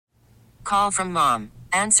call from mom.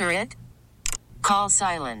 Answer it. Call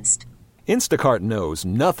silenced. Instacart knows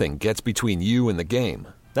nothing gets between you and the game.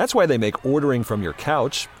 That's why they make ordering from your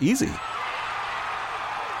couch easy.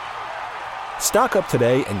 Stock up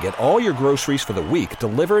today and get all your groceries for the week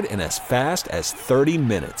delivered in as fast as 30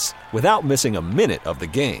 minutes without missing a minute of the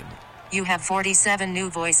game. You have 47 new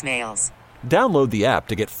voicemails. Download the app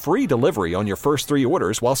to get free delivery on your first 3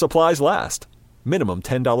 orders while supplies last. Minimum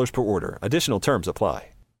 $10 per order. Additional terms apply.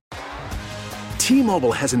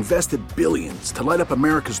 T-Mobile has invested billions to light up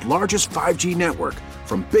America's largest 5G network,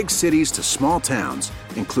 from big cities to small towns,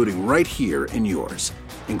 including right here in yours.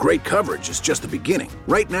 And great coverage is just the beginning.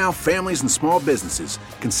 Right now, families and small businesses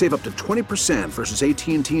can save up to 20% versus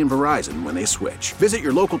AT&T and Verizon when they switch. Visit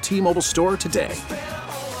your local T-Mobile store today.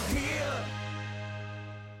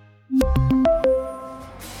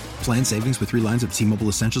 Plan savings with 3 lines of T-Mobile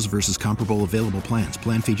Essentials versus comparable available plans.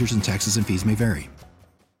 Plan features and taxes and fees may vary.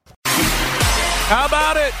 How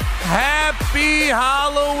about it? Happy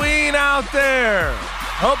Halloween out there.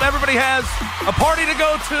 Hope everybody has a party to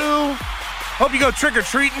go to. Hope you go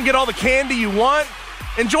trick-or-treating, get all the candy you want.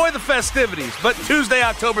 Enjoy the festivities. But Tuesday,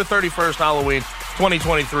 October 31st, Halloween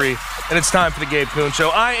 2023, and it's time for the Gabe Kuhn Show.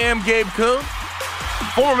 I am Gabe Kuhn,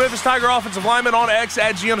 former Memphis Tiger offensive lineman on X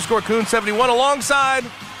at G_Kuhn71, alongside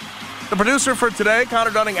the producer for today,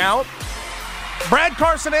 Connor Dunning, out. Brad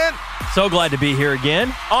Carson in. So glad to be here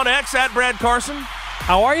again. On X at Brad Carson.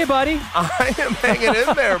 How are you, buddy? I am hanging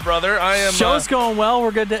in there, brother. I am. Show's going well.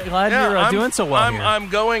 We're good. Glad you're doing so well here. I'm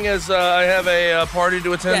going as I have a party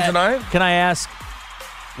to attend tonight. Can I ask,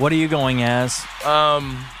 what are you going as?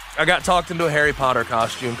 I got talked into a Harry Potter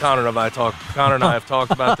costume. Connor and I have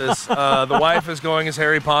talked about this. The wife is going as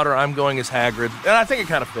Harry Potter. I'm going as Hagrid, and I think it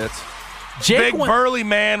kind of fits. Big burly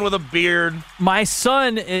man with a beard. My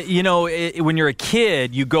son, when you're a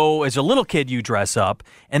kid, you go, as a little kid, you dress up.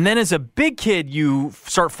 And then as a big kid, you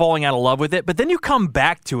start falling out of love with it. But then you come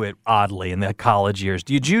back to it, oddly, in the college years.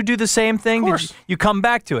 Did you do the same thing? Of course. You come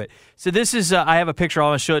back to it. So this is, I have a picture.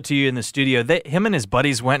 I'll show it to you in the studio. Him and his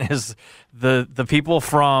buddies went as the people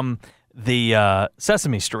from the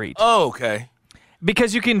Sesame Street. Oh, okay.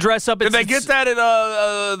 Because you can dress up. Did they get that at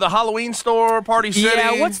the Halloween store, Party City?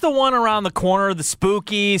 Yeah, what's the one around the corner, the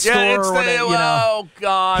spooky store? Oh,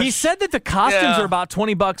 gosh. He said that the costumes are about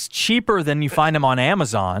 $20 cheaper than you find them on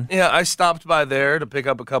Amazon. Yeah, I stopped by there to pick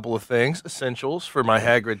up a couple of things, essentials for my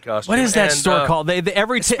Hagrid costume. What is that store called?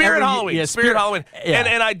 Spirit Halloween. Yeah, Spirit Halloween. Yeah.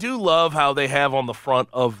 And I do love how they have on the front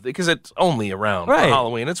of, because it's only around for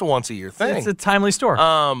Halloween. It's a once-a-year thing. It's a timely store.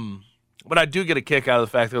 But I do get a kick out of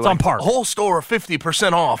the fact that it's on par. Whole store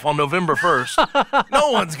 50% off on November 1st.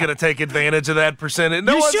 No one's going to take advantage of that percentage.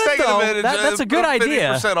 No one's taking advantage of that's a good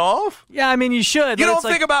idea. 50% off? Yeah, I mean, you should. You don't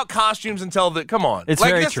think about costumes until come on. It's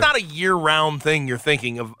very that's true. Not a year-round thing you're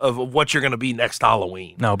thinking of what you're going to be next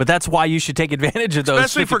Halloween. No, but that's why you should take advantage of those.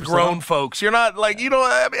 Especially for grown folks. You're not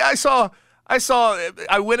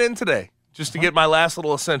I went in today just to get my last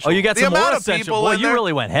little essential. Oh, you got some more essential. Boy, you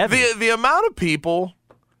really went heavy. The amount of people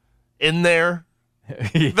in there,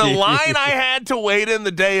 the line I had to wait in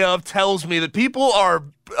the day of tells me that people are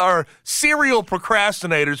serial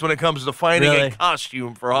procrastinators when it comes to finding a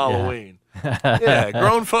costume for Halloween. Yeah,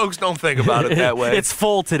 grown folks don't think about it that way. It's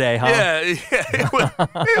full today, huh? Yeah,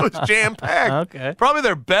 it was jam-packed. Okay. Probably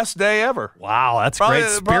their best day ever. Wow, that's great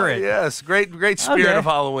spirit. Yes, great spirit of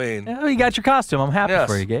Halloween. Yeah, you got your costume. I'm happy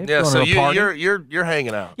for you, Gabe. Yeah, so you're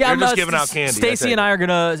hanging out. Yeah, you're just giving out candy. Stacy and I are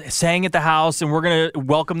gonna hang at the house, and we're gonna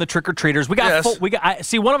welcome the trick-or-treaters.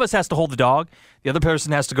 See, one of us has to hold the dog. The other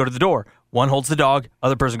person has to go to the door. One holds the dog.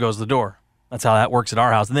 Other person goes to the door. That's how that works at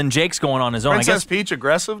our house. And then Jake's going on his own. Princess Peach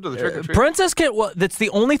aggressive to the trick-or-treat? Princess that's the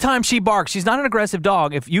only time she barks. She's not an aggressive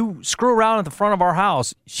dog. If you screw around at the front of our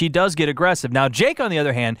house, she does get aggressive. Now, Jake, on the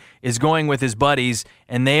other hand, is going with his buddies,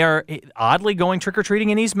 and they are oddly going trick-or-treating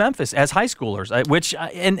in East Memphis as high schoolers.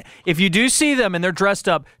 And if you do see them and they're dressed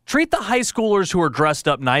up, treat the high schoolers who are dressed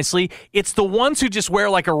up nicely. It's the ones who just wear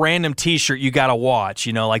like a random T-shirt you got to watch,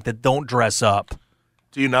 like that don't dress up.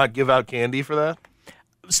 Do you not give out candy for that?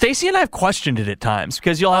 Stacy and I have questioned it at times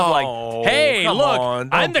because you'll have hey, look,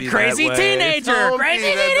 I'm the crazy teenager.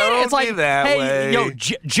 It's like, hey,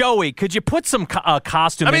 Joey, could you put some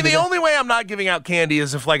costume? I mean, the only way I'm not giving out candy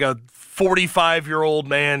is if like a 45-year-old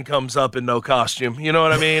man comes up in no costume. You know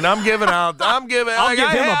what I mean? I'll give him a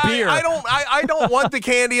beer. I don't want the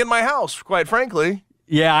candy in my house, quite frankly.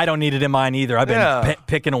 Yeah, I don't need it in mine either. I've been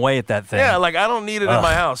picking away at that thing. Yeah, I don't need it in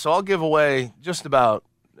my house, so I'll give away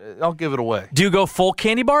I'll give it away. Do you go full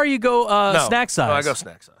candy bar or you go snack size? No, I go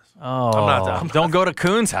snack size. Oh, don't go to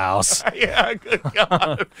Kuhn's house. Yeah, good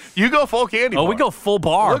God. You go full candy bar. Oh, we go full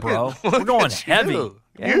bar, bro. We're going heavy.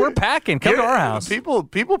 Yeah, we're packing. Come to our house. People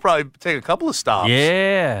probably take a couple of stops.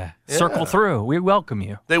 Yeah. Circle through. We welcome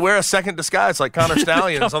you. They wear a second disguise like Connor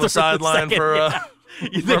Stallions on the sideline for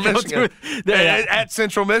Michigan. At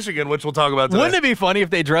Central Michigan, which we'll talk about today. Wouldn't it be funny if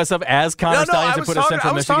they dress up as Connor Stallions and put a Central Michigan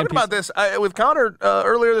I was talking about this with Connor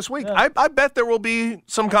earlier this week. Yeah. I bet there will be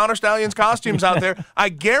some Connor Stallions costumes out there. I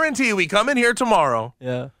guarantee you we come in here tomorrow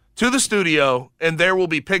to the studio, and there will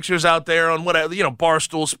be pictures out there on whatever,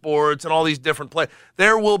 Barstool Sports and all these different plays.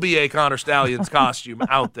 There will be a Connor Stallions costume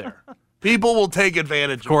out there. People will take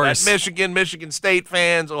advantage of that. Michigan State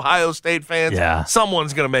fans, Ohio State fans. Yeah.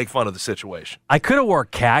 Someone's going to make fun of the situation. I could have wore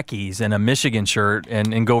khakis and a Michigan shirt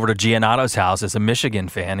and go over to Giannato's house as a Michigan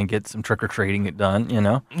fan and get some trick-or-treating done,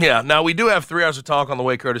 Yeah. Now, we do have 3 hours of talk on the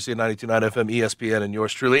way, courtesy of 92.9 FM, ESPN, and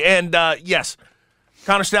yours truly. And, yes,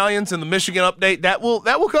 Connor Stallions and the Michigan update, that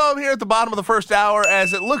will come here at the bottom of the first hour,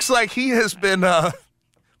 as it looks like he has been they're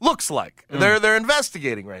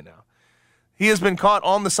investigating right now. He has been caught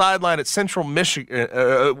on the sideline at Central Michigan,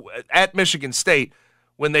 at Michigan State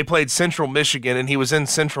when they played Central Michigan, and he was in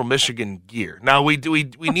Central Michigan gear. Now, we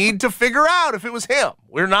need to figure out if it was him.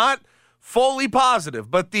 We're not fully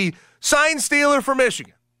positive, but the sign stealer for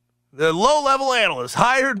Michigan, the low-level analyst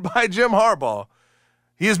hired by Jim Harbaugh,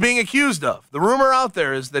 he is being accused of. The rumor out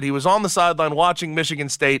there is that he was on the sideline watching Michigan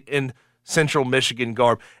State in Central Michigan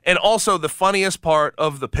garb. And also the funniest part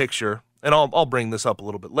of the picture, and I'll bring this up a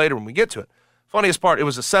little bit later when we get to it. Funniest part, it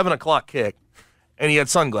was a 7 o'clock kick, and he had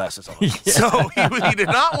sunglasses on. Yeah. So he did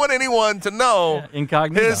not want anyone to know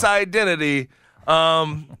his identity.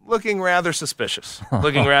 Looking rather suspicious.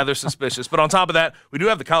 But on top of that, we do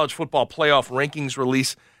have the college football playoff rankings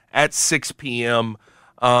release at 6 p.m.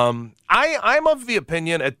 I'm of the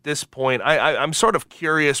opinion at this point, I'm sort of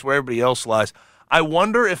curious where everybody else lies. I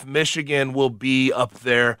wonder if Michigan will be up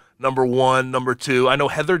there, number 1, number 2. I know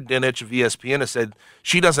Heather Dinich of ESPN has said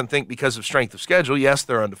she doesn't think because of strength of schedule. Yes,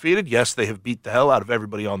 they're undefeated. Yes, they have beat the hell out of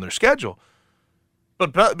everybody on their schedule.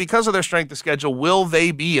 But because of their strength of schedule, will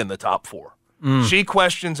they be in the top 4? She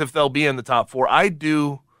questions if they'll be in the top 4. I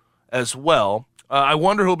do as well. I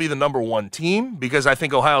wonder who'll be the number 1 team, because I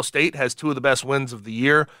think Ohio State has 2 of the best wins of the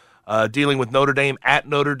year, dealing with Notre Dame at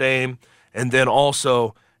Notre Dame, and then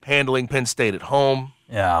also handling Penn State at home.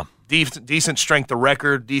 Yeah. Decent strength of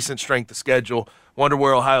record, decent strength of schedule. Wonder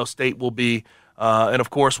where Ohio State will be. And, of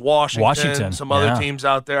course, Washington. Some other teams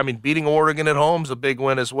out there. I mean, beating Oregon at home is a big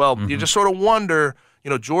win as well. You just sort of wonder,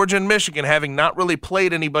 Georgia and Michigan, having not really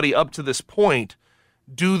played anybody up to this point,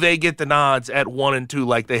 do they get the nods at 1 and 2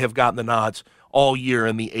 like they have gotten the nods all year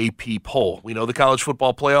in the AP poll? We know the college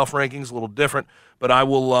football playoff rankings a little different, but I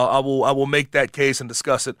will make that case and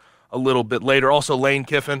discuss it a little bit later. Also, Lane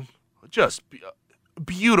Kiffin, just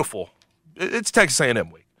beautiful. It's Texas A&M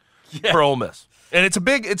week for Ole Miss, and it's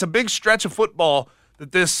a big stretch of football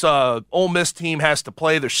that this Ole Miss team has to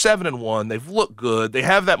play. They're 7-1. They've looked good. They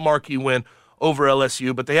have that marquee win over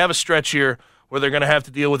LSU, but they have a stretch here where they're going to have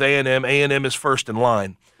to deal with A&M. A&M is first in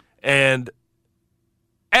line, and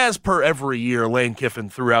as per every year, Lane Kiffin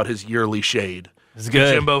threw out his yearly shade. It's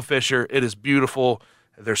good. Jimbo Fisher, it is beautiful.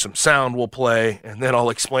 There's some sound we'll play, and then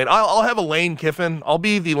I'll explain. I'll have a Lane Kiffin. I'll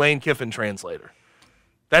be the Lane Kiffin translator.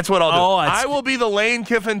 That's what I'll do. I will be the Lane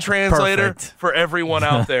Kiffin translator for everyone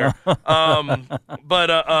out there. But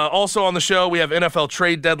also on the show, we have NFL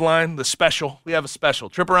trade deadline, the special. We have a special.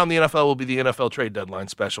 Trip Around the NFL will be the NFL trade deadline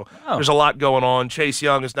special. Oh. There's a lot going on. Chase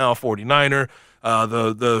Young is now a 49er.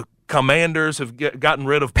 The Commanders have gotten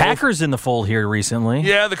rid of Packers in the fold here recently.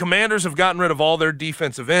 Yeah, the Commanders have gotten rid of all their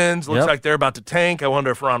defensive ends. Looks like they're about to tank. I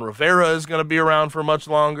wonder if Ron Rivera is going to be around for much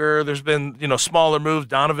longer. There's been, smaller moves.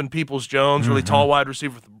 Donovan Peoples-Jones, really tall wide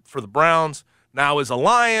receiver for the Browns, now is a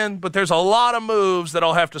Lion. But there's a lot of moves that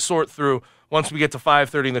I'll have to sort through once we get to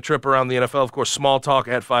 5:30 in the Trip Around the NFL. Of course, Small Talk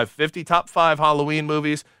at 5:50. Top 5 Halloween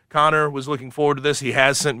movies. Connor was looking forward to this. He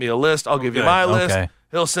has sent me a list. I'll give you my list.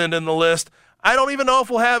 He'll send in the list. I don't even know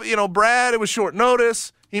if we'll have, Brad, it was short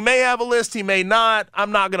notice. He may have a list. He may not.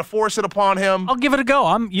 I'm not going to force it upon him. I'll give it a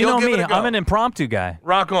go. You know me. I'm an impromptu guy.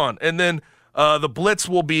 Rock on. And then the Blitz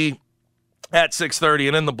will be at 6:30.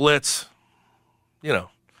 And in the Blitz, Dabo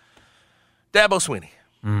Swinney.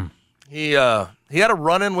 He had a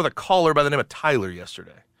run-in with a caller by the name of Tyler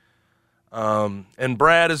yesterday. And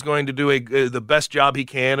Brad is going to do the best job he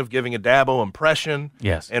can of giving a Dabo impression,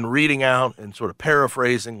 and reading out and sort of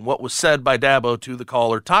paraphrasing what was said by Dabo to the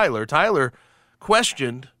caller, Tyler. Tyler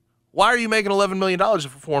questioned, why are you making $11 million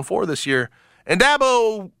if we're 4-4 this year? And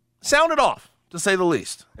Dabo sounded off, to say the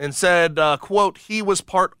least, and said, quote, he was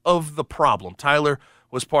part of the problem. Tyler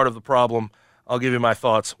was part of the problem. I'll give you my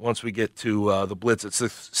thoughts once we get to the Blitz at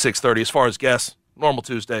 6:30. As far as guests, normal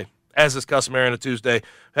Tuesday. as is customary on a Tuesday,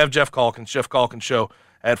 have Jeff Calkins Show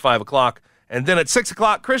at 5 o'clock. And then at 6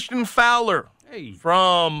 o'clock, Christian Fowler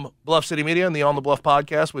from Bluff City Media and the On the Bluff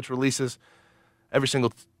podcast, which releases every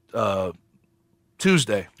single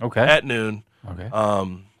Tuesday at noon. Okay.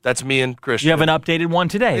 That's me and Christian. You have an updated one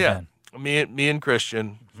today, then? Me and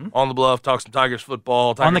Christian on the Bluff, talk some Tigers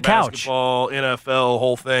football, Tiger on the basketball, couch. NFL,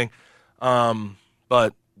 whole thing.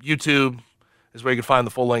 But YouTube is where you can find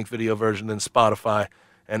the full-length video version, then Spotify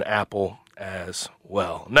and Apple as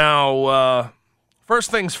well. Now, first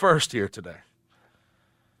things first here today.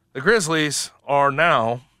 The Grizzlies are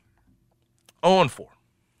now 0-4.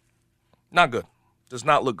 Not good. Does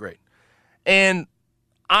not look great. And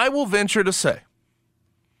I will venture to say,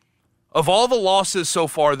 of all the losses so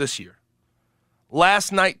far this year,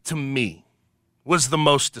 last night to me was the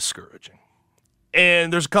most discouraging.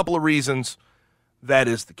 And there's a couple of reasons that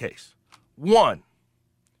is the case. One,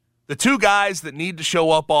 the two guys that need to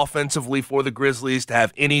show up offensively for the Grizzlies to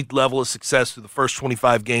have any level of success through the first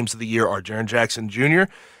 25 games of the year are Jaren Jackson Jr.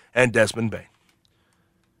 and Desmond Bane.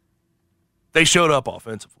 They showed up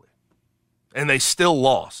offensively, and they still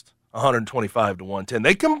lost 125-110.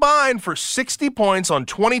 They combined for 60 points on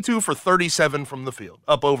 22 for 37 from the field,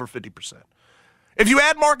 up over 50%. If you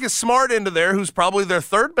add Marcus Smart into there, who's probably their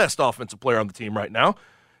third best offensive player on the team right now,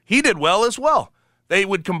 he did well as well. They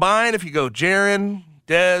would combine, if you go Jaren,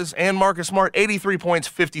 Dez, and Marcus Smart, 83 points,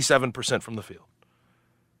 57% from the field.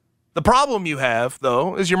 The problem you have,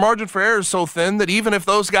 though, is your margin for error is so thin that even if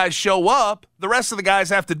those guys show up, the rest of the guys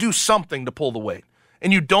have to do something to pull the weight.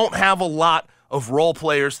 And you don't have a lot of role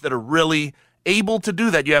players that are really able to do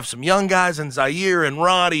that. You have some young guys in Zaire and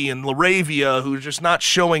Roddy and LaRavia who are just not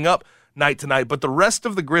showing up night to night. But the rest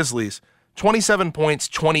of the Grizzlies, 27 points,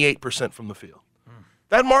 28% from the field.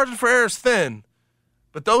 That margin for error is thin,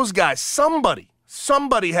 but those guys, somebody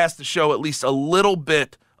has to show at least a little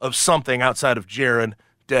bit of something outside of Jaren,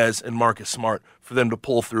 Dez, and Marcus Smart for them to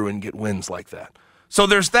pull through and get wins like that. So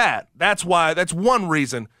there's that. That's one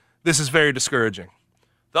reason this is very discouraging.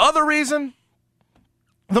 The other reason,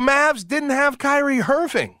 the Mavs didn't have Kyrie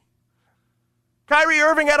Irving. Kyrie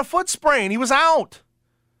Irving had a foot sprain. He was out.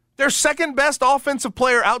 Their second best offensive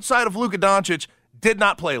player outside of Luka Doncic did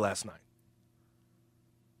not play last night.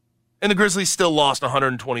 And the Grizzlies still lost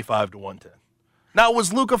 125-110. Now,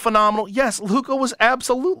 was Luka phenomenal? Yes, Luka was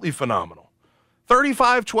absolutely phenomenal.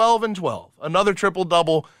 35, 12, and 12. Another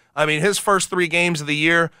triple-double. I mean, his first 3 games of the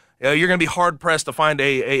year, you're going to be hard-pressed to find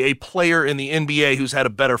a player in the NBA who's had a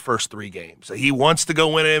better first 3 games. He wants to go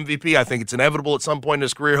win an MVP. I think it's inevitable at some point in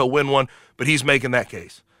his career he'll win one, but he's making that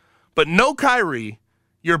case. But no Kyrie,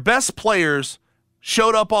 your best players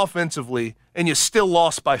showed up offensively, and you still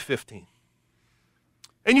lost by 15.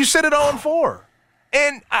 And you sit at 0-4.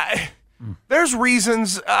 And there's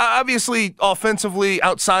reasons, obviously, offensively,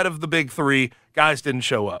 outside of the big 3, guys didn't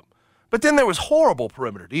show up. But then there was horrible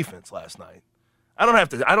perimeter defense last night. I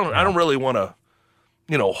don't really want to,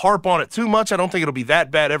 harp on it too much. I don't think it'll be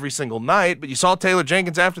that bad every single night. But you saw Taylor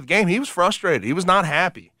Jenkins after the game. He was frustrated. He was not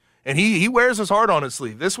happy. And he wears his heart on his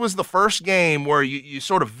sleeve. This was the first game where you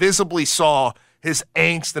sort of visibly saw his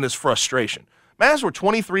angst and his frustration. Mavs were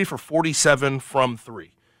 23 for 47 from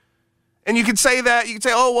 3. And you could say that. You could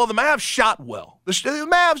say, oh, well, the Mavs shot well. The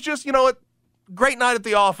Mavs just, great night at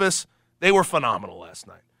the office. They were phenomenal last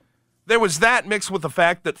night. There was that mixed with the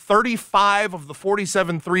fact that 35 of the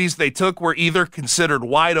 47 threes they took were either considered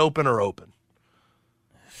wide open or open.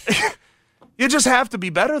 You just have to be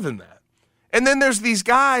better than that. And then there's these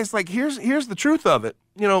guys, like, here's the truth of it.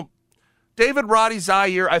 David, Roddy,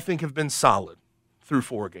 Zaire, I think, have been solid through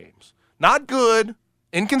 4 games. Not good,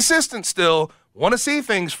 inconsistent still, want to see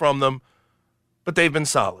things from them, but they've been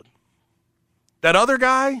solid. That other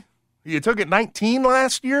guy, you took at 19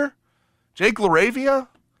 last year, Jake LaRavia,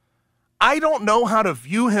 I don't know how to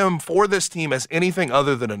view him for this team as anything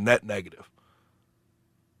other than a net negative.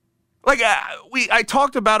 Like, I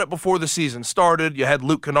talked about it before the season started. You had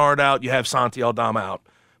Luke Kennard out. You have Santi Aldama out.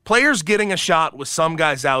 Players getting a shot with some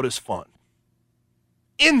guys out is fun.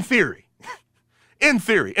 In theory. In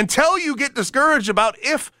theory. Until you get discouraged about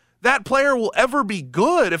if that player will ever be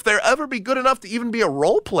good, if they'll ever be good enough to even be a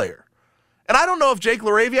role player. And I don't know if Jake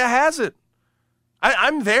LaRavia has it.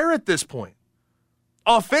 I'm there at this point.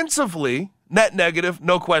 Offensively, net negative,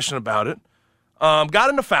 no question about it. Got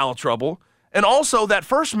into foul trouble. And also, that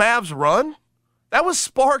first Mavs run, that was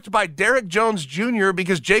sparked by Derek Jones Jr.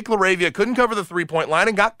 because Jake LaRavia couldn't cover the three-point line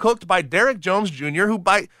and got cooked by Derek Jones Jr., who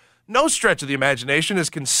by no stretch of the imagination is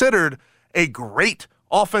considered a great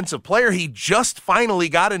offensive player. He just finally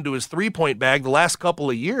got into his three-point bag the last couple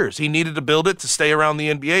of years. He needed to build it to stay around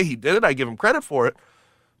the NBA. He did it. I give him credit for it.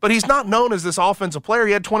 But he's not known as this offensive player.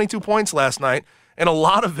 He had 22 points last night, and a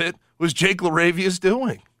lot of it was Jake LaRavia's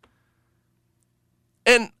doing.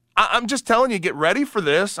 And I'm just telling you, get ready for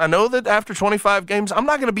this. I know that after 25 games, I'm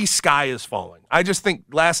not going to be sky is falling. I just think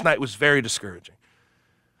last night was very discouraging,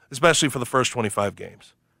 especially for the first 25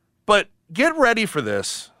 games. But get ready for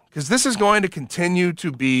this, because this is going to continue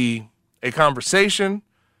to be a conversation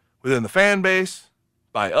within the fan base,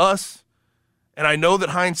 by us. And I know that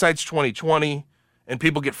hindsight's 20/20, and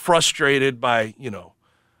people get frustrated by,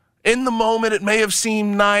 in the moment it may have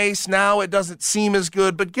seemed nice, now it doesn't seem as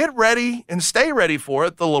good, but get ready and stay ready for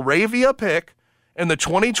it. The LaRavia pick in the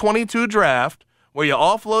 2022 draft, where you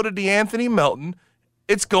offloaded DeAnthony Melton,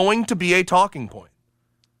 it's going to be a talking point.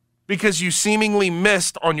 Because you seemingly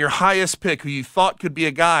missed on your highest pick, who you thought could be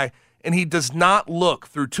a guy, and he does not look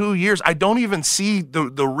through 2 years. I don't even see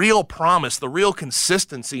the real promise, the real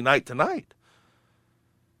consistency night to night.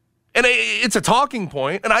 And it's a talking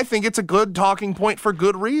point, and I think it's a good talking point for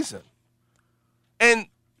good reason. And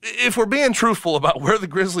if we're being truthful about where the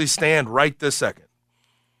Grizzlies stand right this second,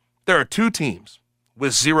 there are two teams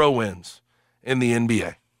with 0 wins in the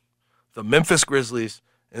NBA, the Memphis Grizzlies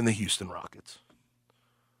and the Houston Rockets.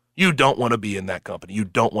 You don't want to be in that company. You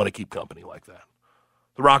don't want to keep company like that.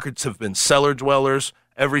 The Rockets have been cellar dwellers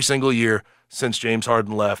every single year since James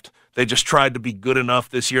Harden left. They just tried to be good enough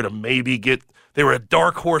this year to maybe they were a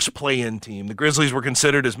dark horse play-in team. The Grizzlies were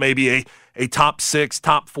considered as maybe a top 6,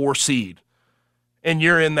 top 4 seed. And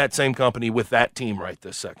you're in that same company with that team right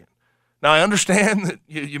this second. Now, I understand that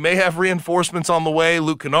you may have reinforcements on the way.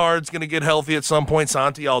 Luke Kennard's going to get healthy at some point.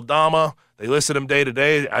 Santi Aldama, they listed him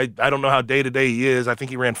day-to-day. I don't know how day-to-day he is. I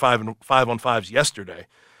think he ran 5-on-5s yesterday.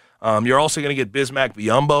 You're also going to get Bismack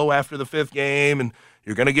Biyombo after the 5th game, and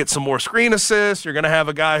you're going to get some more screen assists. You're going to have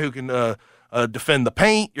a guy who can defend the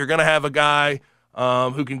paint. You're going to have a guy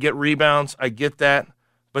who can get rebounds. I get that.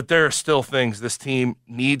 But there are still things this team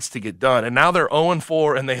needs to get done. And now they're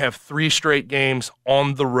 0-4, and they have 3 straight games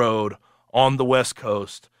on the road on the West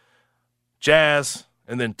Coast. Jazz,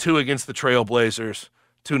 and then 2 against the Trailblazers,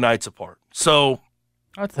 2 nights apart. So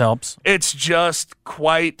that helps. It's just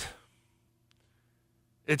quite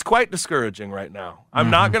discouraging right now. I'm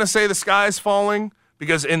not going to say the sky's falling,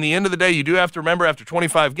 because in the end of the day, you do have to remember after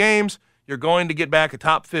 25 games, you're going to get back a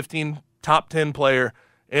top 15, top 10 player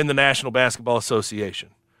in the National Basketball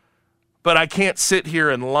Association. But I can't sit here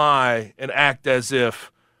and lie and act as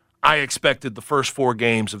if I expected the first 4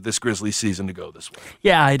 games of this Grizzlies season to go this way.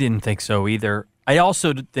 Yeah, I didn't think so either. I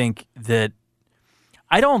also think that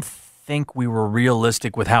I don't think we were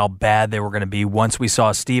realistic with how bad they were going to be once we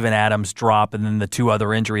saw Steven Adams drop and then the 2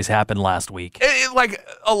 other injuries happen last week.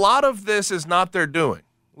 A lot of this is not their doing.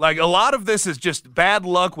 A lot of this is just bad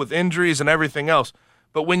luck with injuries and everything else.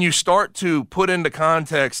 But when you start to put into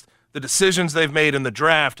context the decisions they've made in the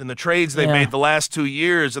draft and the trades they've made the last 2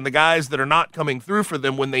 years and the guys that are not coming through for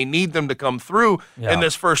them when they need them to come through in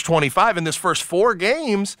this first 25, in this first 4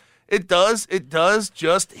 games, it does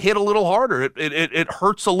just hit a little harder. It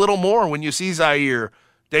hurts a little more when you see Zaire,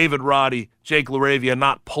 David Roddy, Jake LaRavia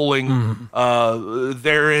not pulling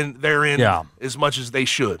their end as much as they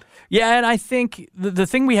should. Yeah, and I think the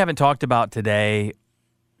thing we haven't talked about today,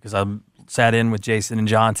 because I sat in with Jason and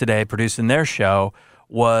John today producing their show,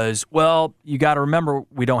 was, you got to remember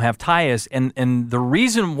we don't have Tyus, and the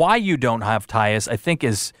reason why you don't have Tyus, I think,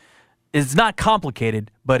 is not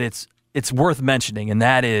complicated, but it's worth mentioning, and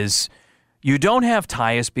that is you don't have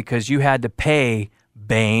Tyus because you had to pay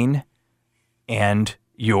Bane and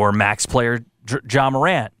your max player, Ja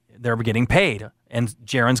Morant. They're getting paid, and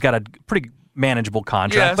Jaren's got a pretty manageable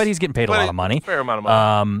contract, but he's getting paid a lot of money. Fair amount of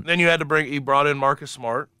money. Then you brought in Marcus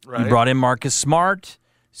Smart, right? You brought in Marcus Smart.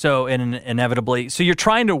 So inevitably, you're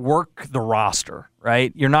trying to work the roster,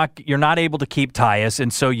 right? You're not able to keep Tyus,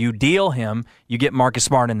 and so you deal him. You get Marcus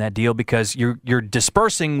Smart in that deal because you're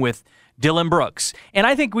dispersing with Dylan Brooks, and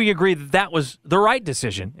I think we agree that was the right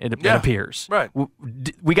decision. It appears. Right.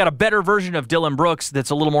 We got a better version of Dylan Brooks that's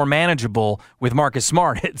a little more manageable with Marcus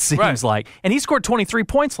Smart. It seems like, and he scored 23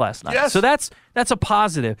 points last night. Yes. So that's a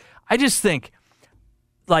positive. I just think,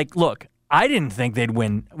 look. I didn't think they'd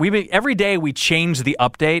win. Every day we change the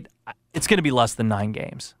update, it's going to be less than 9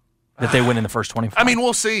 games that they win in the first 25. I mean,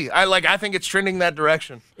 we'll see. I think it's trending that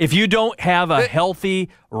direction. If you don't have a healthy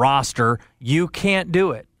roster, you can't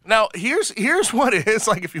do it. Now, here's what it is.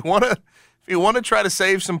 If you want to try to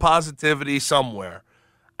save some positivity somewhere,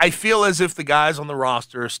 I feel as if the guys on the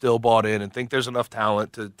roster are still bought in and think there's enough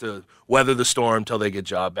talent to weather the storm until they get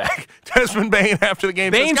job back. Desmond Bane after the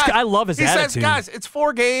game says, I love his attitude. He says, guys, it's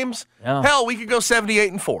 4 games. Yeah. Hell, we could go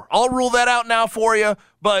 78-4. I'll rule that out now for you,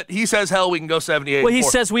 But he says, hell, we can go 78. Well, he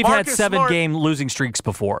says we've had Marcus 7-game losing streaks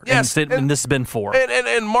before. Yes, and this has been 4.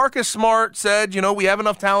 And Marcus Smart said, we have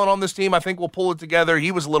enough talent on this team. I think we'll pull it together.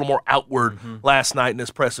 He was a little more outward last night in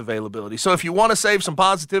his press availability. So if you want to save some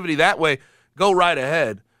positivity that way, go right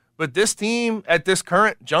ahead. But this team at this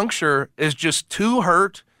current juncture is just too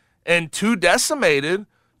hurt and too decimated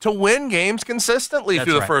to win games consistently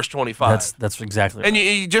through the first 25. That's exactly right. And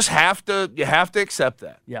you just have to accept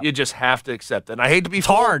that. Yep. You just have to accept that. And I hate to be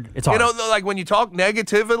hard. It's hard. Like when you talk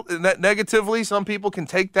negatively, some people can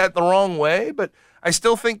take that the wrong way, but I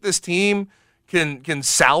still think this team can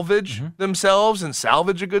salvage themselves and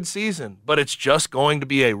salvage a good season. But it's just going to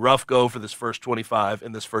be a rough go for this first 25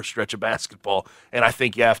 in this first stretch of basketball, and I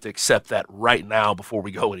think you have to accept that right now before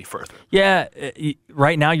we go any further. Yeah,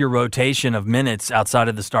 right now your rotation of minutes outside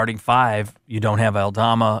of the starting 5, you don't have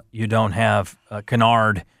Aldama, you don't have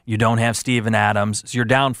Kennard, you don't have Steven Adams, so you're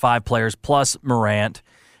down 5 players plus Morant.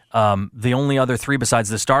 The only other 3 besides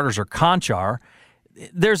the starters are Conchar.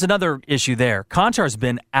 There's another issue there. Konchar's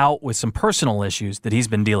been out with some personal issues that he's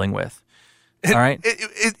been dealing with. All right?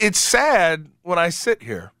 It's sad when I sit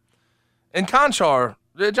here. And John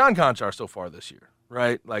Conchar so far this year,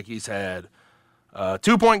 right? Like he's had a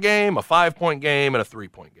 2-point game, a 5-point game, and a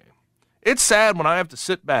 3-point game. It's sad when I have to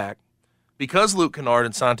sit back because Luke Kennard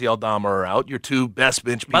and Santi Aldama are out, your 2 best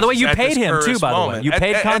bench pieces. By the way, you paid him too, by the way. You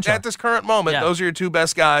paid Conchar. At this current moment, those are your 2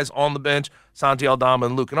 best guys on the bench, Santi Aldama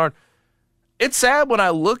and Luke Kennard. It's sad when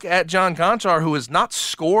I look at John Conchar, who has not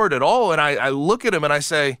scored at all, and I look at him and I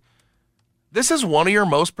say, this is one of your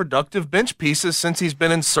most productive bench pieces since he's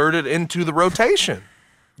been inserted into the rotation.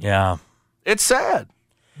 Yeah. It's sad.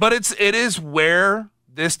 But it is where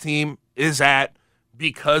this team is at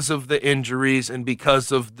because of the injuries and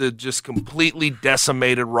because of the just completely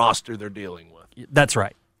decimated roster they're dealing with. That's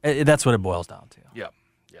right. That's what it boils down to. Yeah.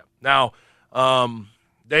 Now,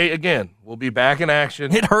 they, again, will be back in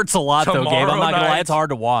action. It hurts a lot, though, Gabe. I'm not going to lie. It's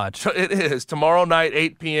hard to watch. It is. Tomorrow night,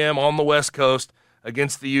 8 p.m. on the West Coast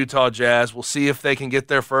against the Utah Jazz. We'll see if they can get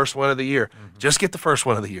their first win of the year. Just get the first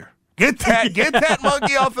win of the year. Get that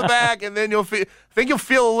monkey off the back, and then you'll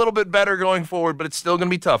feel a little bit better going forward, but it's still going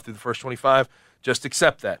to be tough through the first 25. Just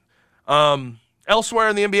accept that. Elsewhere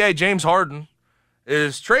in the NBA, James Harden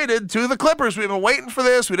is traded to the Clippers. We've been waiting for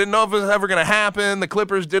this. We didn't know if it was ever going to happen. The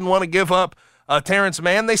Clippers didn't want to give up Terrence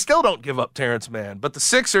Mann. They still don't give up Terrence Mann. But the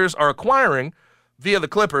Sixers are acquiring, via the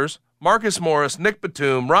Clippers, Marcus Morris, Nick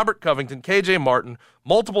Batum, Robert Covington, KJ Martin,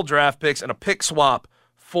 multiple draft picks, and a pick swap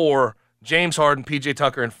for James Harden, PJ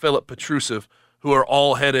Tucker, and Philip Petrusev, who are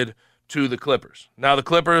all headed to the Clippers. Now the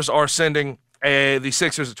Clippers are sending the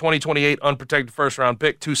Sixers a 2028 unprotected first-round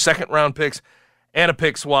pick, 2 second-round picks, and a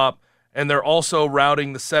pick swap. And they're also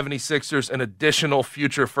routing the 76ers an additional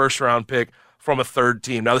future first-round pick from a third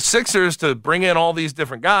team. Now, the Sixers, to bring in all these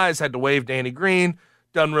different guys, had to waive Danny Green.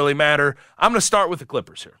 Doesn't really matter. I'm going to start with the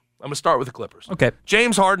Clippers here. Okay.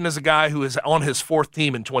 James Harden is a guy who is on his 4th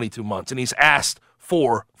team in 22 months, and he's asked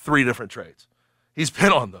for 3 different trades. He's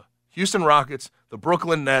been on the Houston Rockets, the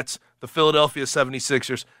Brooklyn Nets, the Philadelphia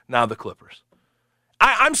 76ers, now the Clippers.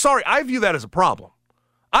 I'm sorry. I view that as a problem.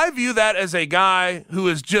 I view that as a guy who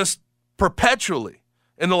is just perpetually,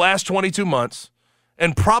 in the last 22 months,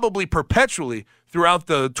 and probably perpetually throughout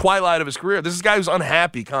the twilight of his career, this is a guy who's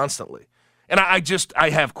unhappy constantly. And I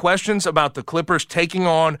have questions about the Clippers taking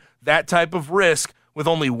on that type of risk with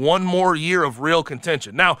only one more year of real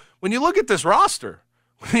contention. Now, when you look at this roster,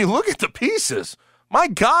 when you look at the pieces, my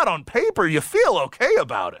God, on paper, you feel okay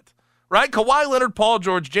about it, right? Kawhi Leonard, Paul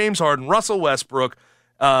George, James Harden, Russell Westbrook,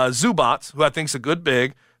 Zubats, who I think is a good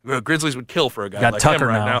big. Grizzlies would kill for a guy like Tucker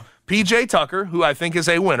him right now. PJ Tucker, who I think is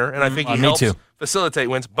a winner, and I think he helps facilitate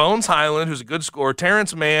wins. Bones Highland, who's a good scorer.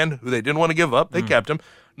 Terrence Mann, who they didn't want to give up. They kept him.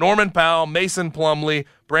 Norman Powell, Mason Plumlee,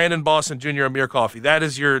 Brandon Boston Jr., Amir Coffey. That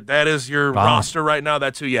is your roster right now.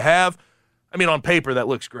 That's who you have. I mean, on paper, that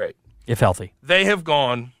looks great. If healthy. They have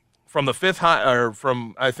gone from the 5th high, or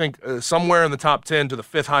from, I think, somewhere in the top 10 to the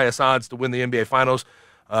 5th highest odds to win the NBA Finals.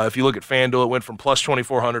 If you look at FanDuel, it went from plus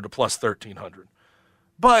 2,400 to plus 1,300.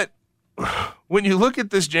 But when you look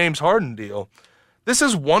at this James Harden deal, this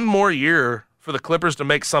is one more year for the Clippers to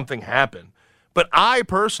make something happen. But I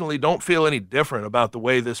personally don't feel any different about the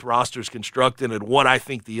way this roster is constructed and what I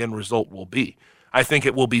think the end result will be. I think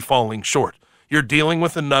it will be falling short. You're dealing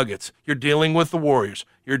with the Nuggets. You're dealing with the Warriors.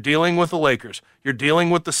 You're dealing with the Lakers. You're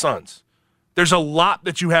dealing with the Suns. There's a lot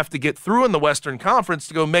that you have to get through in the Western Conference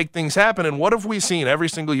to go make things happen. And what have we seen every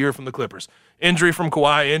single year from the Clippers? Injury from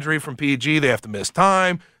Kawhi, injury from PG. They have to miss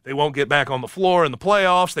time. They won't get back on the floor in the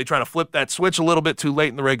playoffs. They try to flip that switch a little bit too late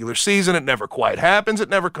in the regular season. It never quite happens. It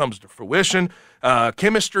never comes to fruition.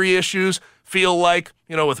 Chemistry issues feel like,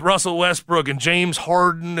 with Russell Westbrook and James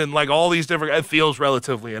Harden and like all these different, it feels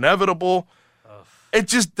relatively inevitable. It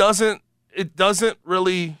just doesn't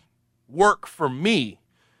really work for me.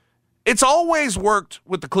 It's always worked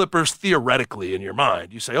with the Clippers theoretically in your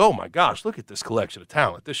mind. You say, oh my gosh, look at this collection of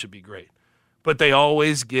talent. This should be great. But they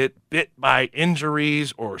always get bit by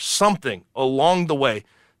injuries or something along the way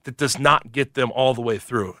that does not get them all the way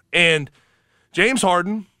through. And James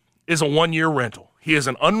Harden is a one-year rental. He is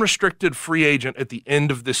an unrestricted free agent at the end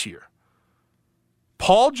of this year.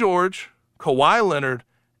 Paul George, Kawhi Leonard,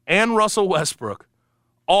 and Russell Westbrook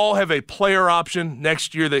all have a player option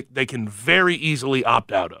next year that they can very easily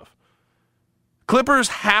opt out of. Clippers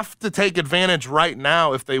have to take advantage right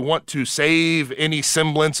now if they want to save any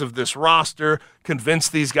semblance of this roster, convince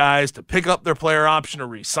these guys to pick up their player option or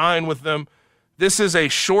re-sign with them. This is a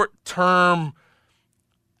short-term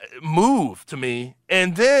move to me.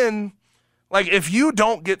 And then, if you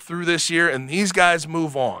don't get through this year and these guys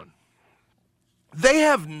move on, they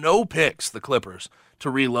have no picks, the Clippers, to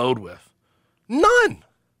reload with. None.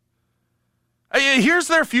 Here's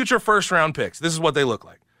their future first-round picks. This is what they look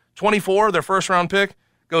like. 24, their first-round pick,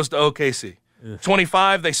 goes to OKC. Ugh.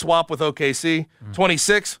 25, they swap with OKC.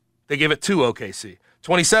 26, they give it to OKC.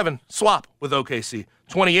 27, swap with OKC.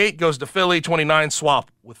 28 goes to Philly. 29,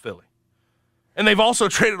 swap with Philly. And they've also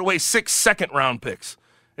traded away 6 second-round picks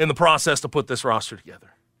in the process to put this roster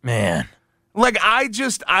together. Man. I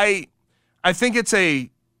think it's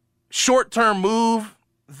a short-term move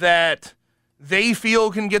that they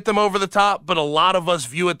feel can get them over the top, but a lot of us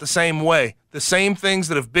view it the same way. The same things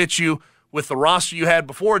that have bit you with the roster you had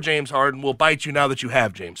before James Harden will bite you now that you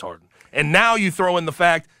have James Harden. And now you throw in the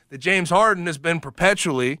fact that James Harden has been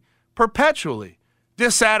perpetually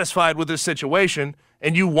dissatisfied with this situation,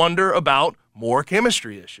 and you wonder about more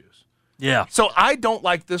chemistry issues. Yeah. So I don't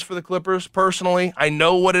like this for the Clippers personally. I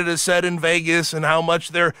know what it has said in Vegas and how much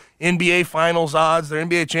their NBA Finals odds, their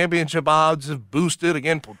NBA championship odds have boosted,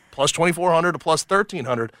 again, plus 2,400 to plus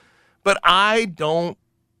 1,300. But I don't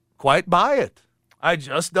quite buy it. I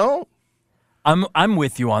just don't. I'm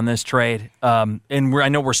with you on this trade. And I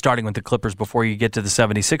know we're starting with the Clippers before you get to the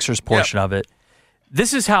 76ers portion of it.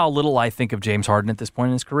 This is how little I think of James Harden at this point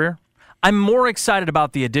in his career. I'm more excited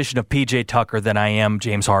about the addition of P.J. Tucker than I am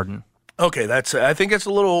James Harden. Okay, I think it's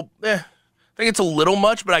a little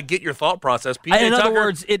much, but I get your thought process. P.J. In Tucker other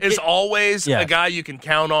words, is always a guy you can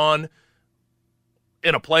count on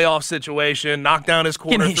in a playoff situation, knock down his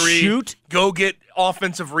corner three, shoot, go get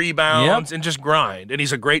offensive rebounds, and just grind. And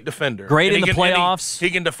he's a great defender. Great in the playoffs.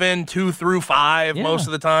 He can defend 2 through 5 most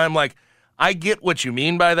of the time. I get what you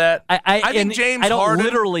mean by that. I think James Harden. I don't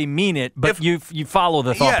literally mean it, but you follow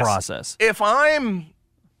the thought process. If I'm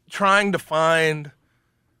trying to find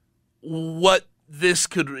what this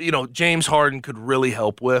could, James Harden could really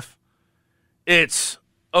help with, it's,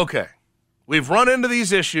 okay, we've run into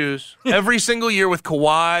these issues every single year with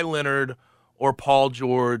Kawhi Leonard or Paul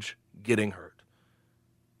George getting hurt.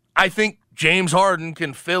 I think James Harden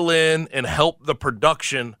can fill in and help the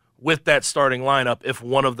production with that starting lineup if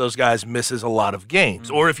one of those guys misses a lot of games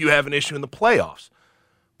or if you have an issue in the playoffs.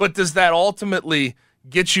 But does that ultimately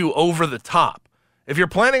get you over the top? If you're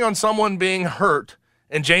planning on someone being hurt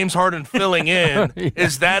and James Harden filling in,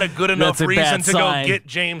 is that a good enough reason to go get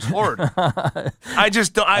James Harden? I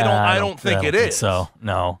don't think it is. So,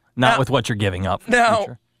 no, not with what you're giving up.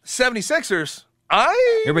 Now, 76ers,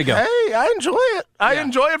 here we go. Hey, I enjoy it. I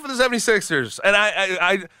enjoy it for the 76ers.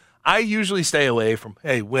 And I usually stay away from,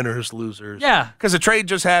 winners, losers. Yeah. Because the trade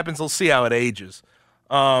just happens. We'll see how it ages.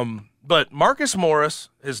 But Marcus Morris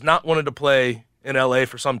has not wanted to play in L.A.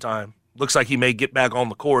 for some time. Looks like he may get back on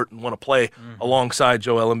the court and want to play alongside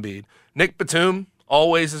Joel Embiid. Nick Batum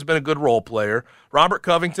always has been a good role player. Robert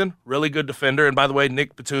Covington, really good defender. And by the way,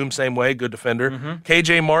 Nick Batum, same way, good defender.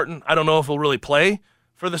 KJ Martin, I don't know if he'll really play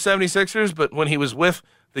for the 76ers, but when he was with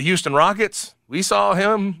the Houston Rockets, we saw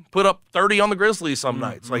him put up 30 on the Grizzlies some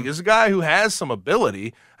nights. He's a guy who has some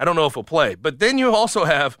ability. I don't know if he'll play. But then you also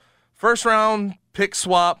have first-round pick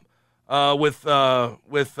swap with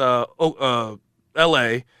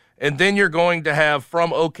L.A., and then you're going to have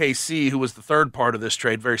from OKC, who was the third part of this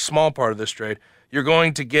trade, very small part of this trade, you're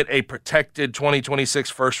going to get a protected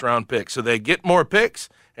 2026 first-round pick. So they get more picks,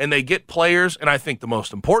 and they get players, and I think the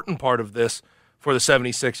most important part of this for the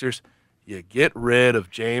 76ers, you get rid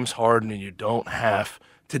of James Harden, and you don't have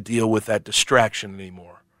to deal with that distraction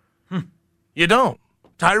anymore. You don't.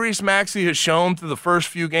 Tyrese Maxey has shown through the first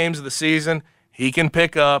few games of the season he can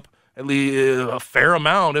pick up at least a fair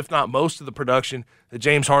amount, if not most of the production that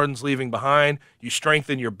James Harden's leaving behind. You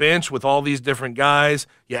strengthen your bench with all these different guys.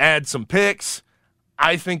 You add some picks.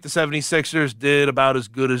 I think the 76ers did about as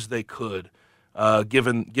good as they could,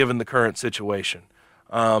 given the current situation.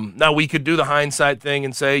 Now, we could do the hindsight thing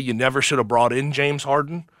and say you never should have brought in James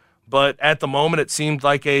Harden, but at the moment it seemed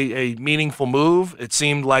like a meaningful move. It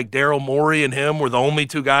seemed like Daryl Morey and him were the only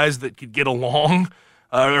two guys that could get along,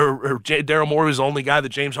 or Daryl Morey was the only guy that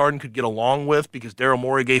James Harden could get along with because Daryl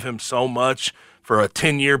Morey gave him so much for a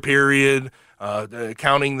 10-year period,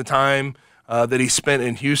 counting the time that he spent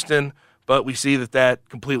in Houston. But we see that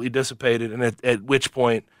completely dissipated, and at which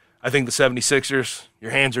point I think the 76ers,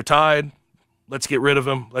 your hands are tied. Let's get rid of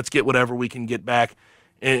him. Let's get whatever we can get back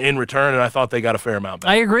in return, and I thought they got a fair amount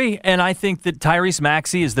back. I agree, and I think that Tyrese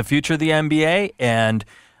Maxey is the future of the NBA, and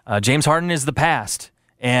James Harden is the past,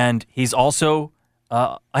 and he's also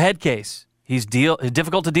a head case. He's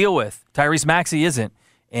difficult to deal with. Tyrese Maxey isn't,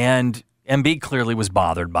 and Embiid clearly was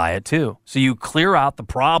bothered by it too. So you clear out the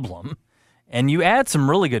problem, and you add some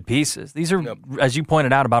really good pieces. These are, as you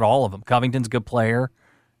pointed out, about all of them. Covington's a good player.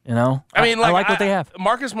 You know, I like what they have.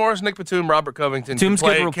 Marcus Morris, Nick Batum, Robert Covington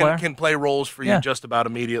can play roles for you just about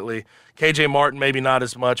immediately. KJ Martin, maybe not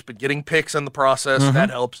as much, but getting picks in the process, that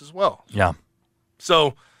helps as well. Yeah.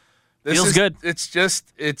 So this feels good. It's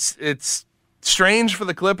just it's strange for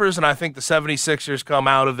the Clippers, and I think the 76ers come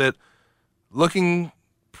out of it looking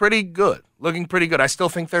pretty good. I still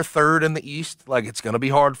think they're third in the East. Like, it's going to be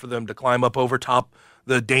hard for them to climb up over top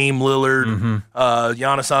the Dame Lillard,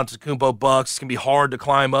 Giannis Antetokounmpo Bucks. It's going to be hard to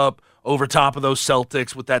climb up over top of those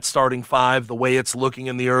Celtics with that starting five, the way it's looking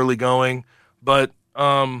in the early going. But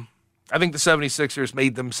I think the 76ers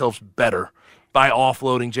made themselves better by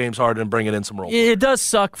offloading James Harden and bringing in some role players. It does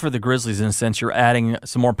suck for the Grizzlies in a sense. You're adding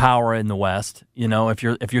some more power in the West. You know, if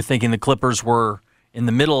you're thinking the Clippers were in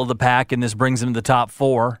the middle of the pack and this brings them to the top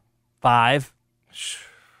 4, 5.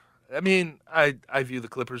 I mean, I view the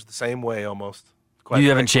Clippers the same way almost. You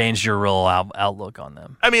haven't changed your real outlook on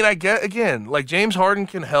them. I mean, I get, again, like James Harden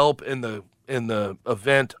can help in the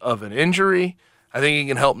event of an injury. I think he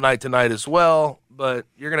can help night to night as well, but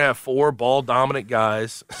you're going to have 4 ball-dominant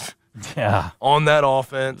guys on that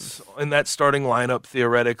offense, in that starting lineup,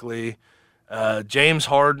 theoretically. James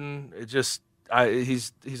Harden,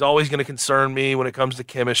 he's always going to concern me when it comes to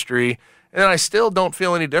chemistry. And I still don't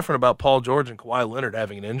feel any different about Paul George and Kawhi Leonard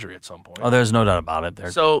having an injury at some point. Oh, there's no doubt about it.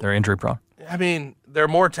 They're injury prone. I mean, they're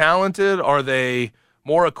more talented. Are they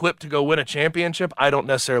more equipped to go win a championship? I don't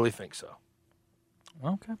necessarily think so.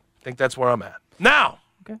 Okay. I think that's where I'm at. Now,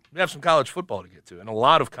 we have some college football to get to, and a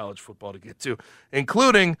lot of college football to get to,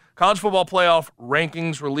 including college football playoff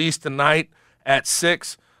rankings released tonight at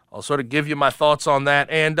 6. I'll sort of give you my thoughts on that.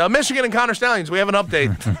 And Michigan and Connor Stallions, we have an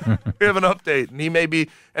update. And he may be,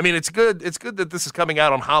 I mean, it's good that this is coming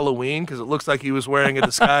out on Halloween because it looks like he was wearing a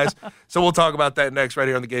disguise. So we'll talk about that next right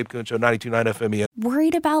here on the Gabe Kuhn Show, 92.9 FM.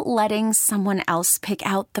 Worried about letting someone else pick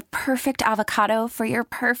out the perfect avocado for your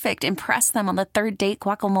perfect impress them on the third date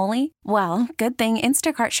guacamole? Well, good thing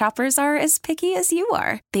Instacart shoppers are as picky as you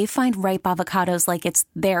are. They find ripe avocados like it's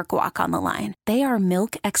their guac on the line. They are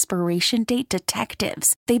milk expiration date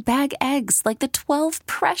detectives. They bag eggs like the 12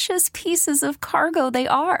 precious pieces of cargo they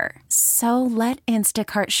are. So let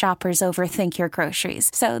Instacart shoppers overthink your groceries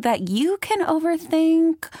so that you can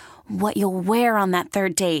overthink what you'll wear on that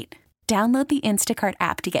third date. Download the Instacart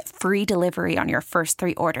app to get free delivery on your first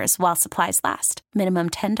 3 orders while supplies last. Minimum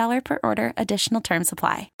 $10 per order. Additional terms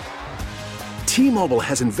apply. T-Mobile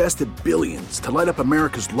has invested billions to light up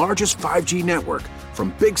America's largest 5G network,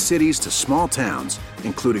 from big cities to small towns,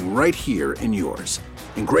 including right here in yours.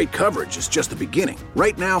 And great coverage is just the beginning.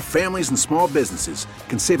 Right now, families and small businesses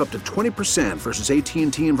can save up to 20% versus AT&T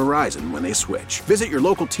and Verizon when they switch. Visit your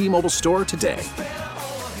local T-Mobile store today.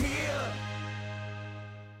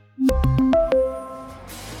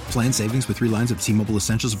 Plan savings with 3 lines of T-Mobile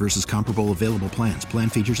Essentials versus comparable available plans. Plan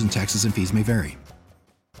features and taxes and fees may vary.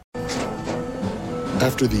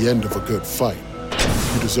 After the end of a good fight,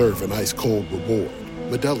 you deserve an ice-cold reward.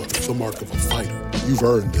 Modelo is the mark of a fighter. You've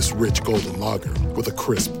earned this rich golden lager with a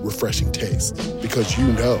crisp, refreshing taste. Because you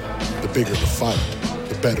know, the bigger the fight,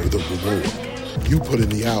 the better the reward. You put in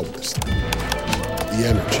the hours, the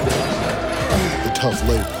energy, the tough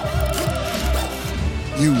labor.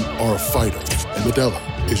 You are a fighter, and Modelo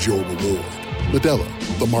is your reward.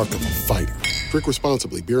 Modelo, the mark of a fighter. Drink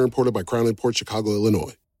responsibly. Beer imported by Crown Imports, Chicago,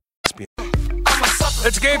 Illinois.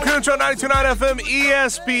 It's Gabe Kuhn Show, 92.9 FM,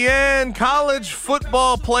 ESPN. College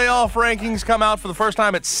football playoff rankings come out for the first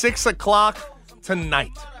time at 6 o'clock tonight.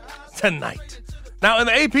 tonight. Now, in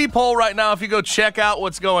the AP poll right now, if you go check out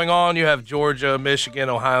what's going on, you have Georgia, Michigan,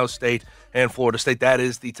 Ohio State, and Florida State. That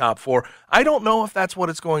is the top 4. I don't know if that's what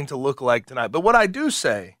it's going to look like tonight. But what I do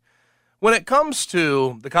say, when it comes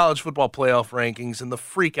to the college football playoff rankings and the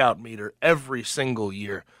freak-out meter every single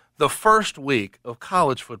year, the first week of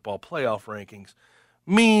college football playoff rankings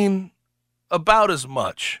mean about as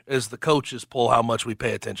much as the coaches poll, how much we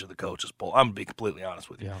pay attention to the coaches poll. I'm going to be completely honest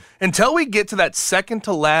with you. Yeah. Until we get to that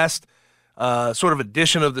second-to-last sort of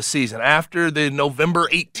edition of the season, after the November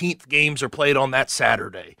 18th games are played on that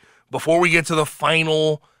Saturday, before we get to the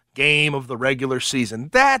final game of the regular season,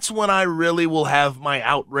 that's when I really will have my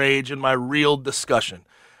outrage and my real discussion.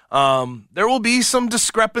 There will be some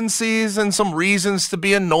discrepancies and some reasons to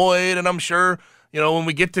be annoyed, and I'm sure, when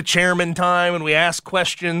we get to chairman time and we ask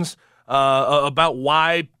questions about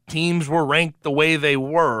why teams were ranked the way they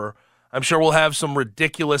were, I'm sure we'll have some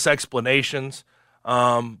ridiculous explanations.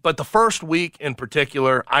 But the first week in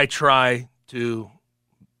particular, I try to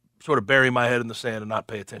sort of bury my head in the sand and not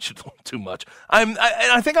pay attention to them too much.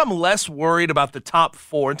 I think I'm less worried about the top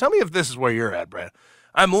 4. And tell me if this is where you're at, Brad.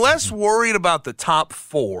 I'm less worried about the top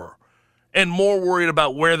 4 and more worried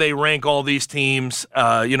about where they rank all these teams,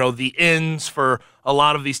 the ends for a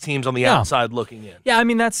lot of these teams on the outside looking in. Yeah, I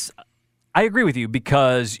mean, I agree with you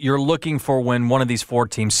because you're looking for when one of these 4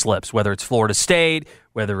 teams slips, whether it's Florida State,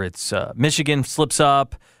 whether it's Michigan slips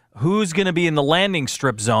up, who's going to be in the landing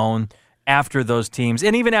strip zone after those teams,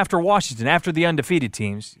 and even after Washington, after the undefeated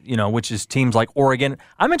teams, which is teams like Oregon.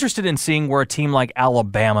 I'm interested in seeing where a team like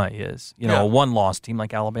Alabama is, a one-loss team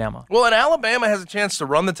like Alabama. Well, and Alabama has a chance to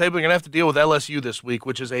run the table. You're going to have to deal with LSU this week,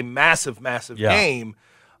 which is a massive, massive game.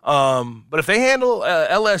 But if they handle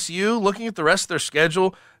LSU, looking at the rest of their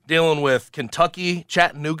schedule, dealing with Kentucky,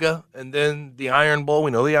 Chattanooga, and then the Iron Bowl. We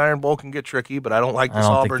know the Iron Bowl can get tricky, but I don't like this Auburn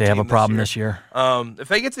team. I don't think they have a problem this year. If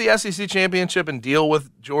they get to the SEC championship and deal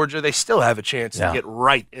with Georgia, they still have a chance to get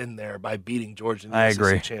right in there by beating Georgia in the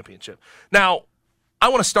SEC championship. Now, I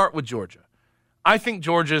want to start with Georgia. I think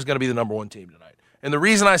Georgia is going to be the number 1 team tonight. And the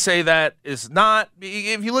reason I say that is not –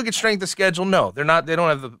 if you look at strength of schedule, no, they're not. They don't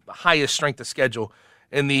have the highest strength of schedule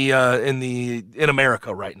in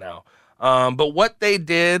America right now. But what they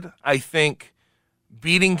did, I think,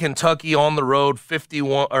 beating Kentucky on the road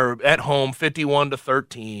 51 or at home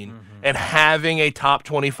 51-13, and having a top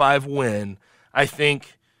 25 win, I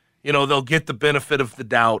think, they'll get the benefit of the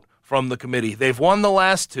doubt from the committee. They've won the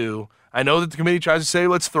last 2. I know that the committee tries to say,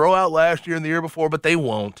 let's throw out last year and the year before, but they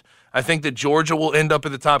won't. I think that Georgia will end up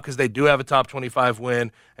at the top because they do have a top 25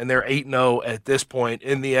 win, and they're 8-0 at this point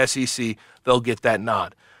in the SEC. They'll get that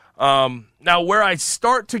nod. Now, where I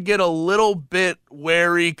start to get a little bit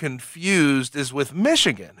wary, confused, is with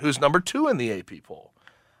Michigan, who's number 2 in the AP poll.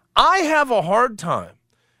 I have a hard time,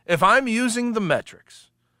 if I'm using the metrics,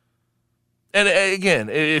 and again,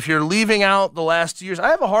 if you're leaving out the last 2 years, I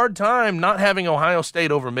have a hard time not having Ohio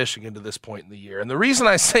State over Michigan to this point in the year. And the reason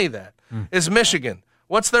I say that is Michigan.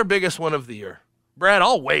 What's their biggest win of the year? Brad,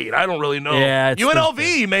 I'll wait. I don't really know. Yeah,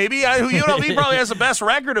 UNLV, maybe. UNLV probably has the best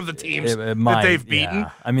record of the teams that they've beaten. Yeah.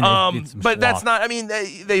 I mean, they've beaten but that's not. I mean,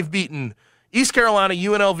 they've beaten East Carolina,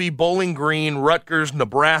 UNLV, Bowling Green, Rutgers,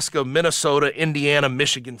 Nebraska, Minnesota, Indiana,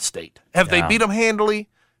 Michigan State. Have they beat them handily?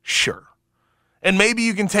 Sure. And maybe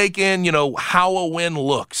you can take in, how a win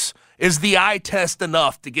looks. Is the eye test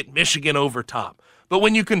enough to get Michigan over top? But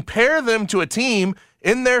when you compare them to a team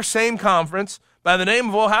in their same conference by the name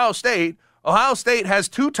of Ohio State has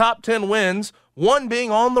 2 top 10 wins, one being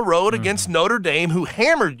on the road against Notre Dame, who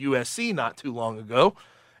hammered USC not too long ago,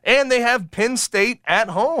 and they have Penn State at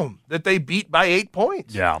home that they beat by 8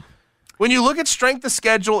 points. Yeah. When you look at strength of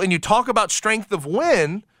schedule and you talk about strength of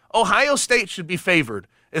win, Ohio State should be favored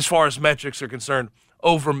as far as metrics are concerned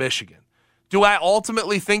over Michigan. Do I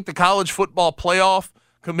ultimately think the college football playoff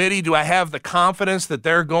committee, do I have the confidence that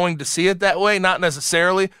they're going to see it that way? Not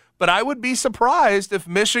necessarily. But I would be surprised if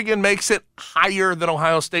Michigan makes it higher than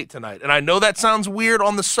Ohio State tonight. And I know that sounds weird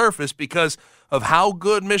on the surface because of how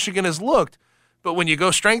good Michigan has looked. But when you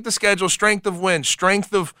go strength of schedule, strength of win,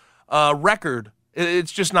 strength of record,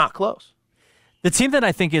 it's just not close. The team that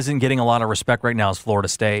I think isn't getting a lot of respect right now is Florida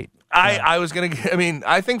State. I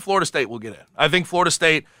think Florida State will get in. I think Florida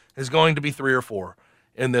State is going to be 3 or 4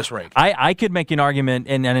 in this ranking. I could make an argument,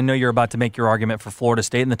 and I know you're about to make your argument for Florida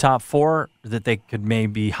State in the top 4, that they could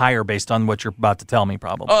maybe higher based on what you're about to tell me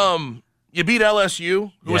probably. You beat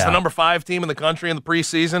LSU, who was the number 5 team in the country in the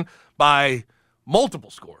preseason, by multiple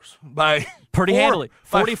scores by pretty four, handily,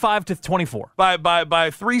 45-24. By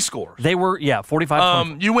 3 scores. They were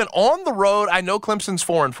 45-24. You went on the road. I know Clemson's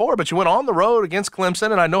 4-4, but you went on the road against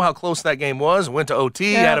Clemson, and I know how close that game was. Went to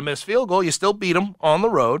OT, had a missed field goal. You still beat them on the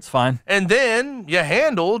road. It's fine. And then you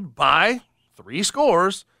handled by 3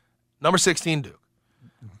 scores, number 16 Duke.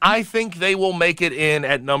 I think they will make it in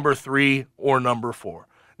at number 3 or number 4.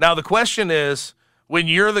 Now the question is, when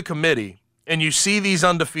you're the committee and you see these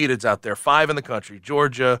undefeateds out there, 5 in the country,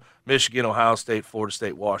 Georgia, Michigan, Ohio State, Florida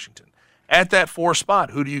State, Washington, at that 4 spot,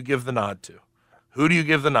 who do you give the nod to? Who do you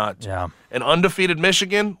give the nod to? Yeah. An undefeated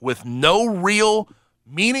Michigan with no real,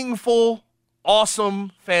 meaningful,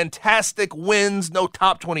 awesome, fantastic wins, no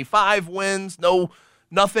top 25 wins,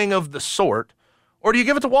 nothing of the sort. Or do you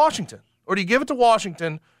give it to Washington? Or do you give it to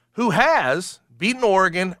Washington, who has beaten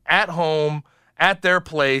Oregon at home, at their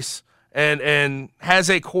place, and has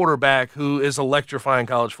a quarterback who is electrifying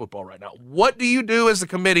college football right now? What do you do as a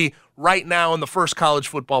committee right now in the first college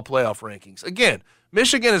football playoff rankings? Again,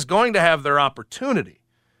 Michigan is going to have their opportunity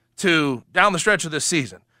to, down the stretch of this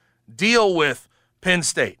season, deal with Penn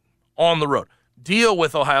State on the road, deal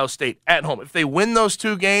with Ohio State at home. If they win those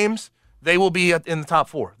 2 games, they will be in the top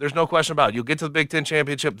 4. There's no question about it. You'll get to the Big Ten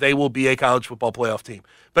championship, they will be a college football playoff team.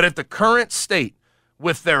 But at the current state,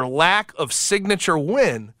 with their lack of signature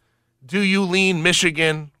win, do you lean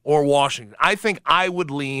Michigan or Washington? I think I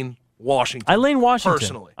would lean Washington. I lean Washington.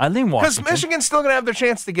 Personally. I lean Washington. Because Michigan's still going to have their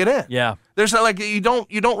chance to get in. Yeah. There's not you don't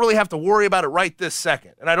really have to worry about it right this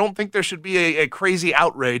second. And I don't think there should be a crazy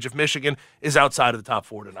outrage if Michigan is outside of the top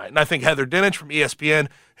 4 tonight. And I think Heather Dinich from ESPN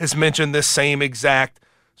has mentioned this same exact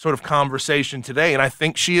sort of conversation today, and I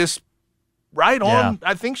think she is right on.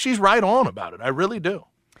 I think she's right on about it. I really do.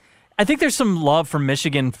 I think there's some love from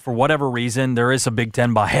Michigan for whatever reason. There is a Big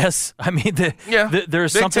Ten bias. I mean,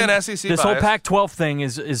 there's Big something. Ten SEC this bias. whole Pac-12 thing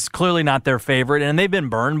is clearly not their favorite, and they've been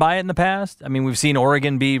burned by it in the past. I mean, we've seen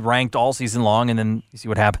Oregon be ranked all season long, and then you see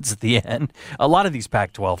what happens at the end. A lot of these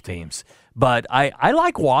Pac-12 teams. But I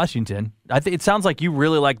like Washington. It sounds like you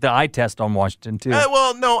really like the eye test on Washington, too.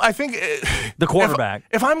 Well, no, I think the quarterback.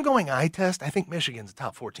 If I'm going eye test, I think Michigan's a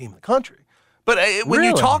top 4 team in the country. But when Really?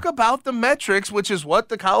 you talk about the metrics, which is what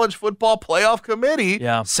the College Football Playoff Committee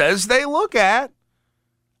says they look at,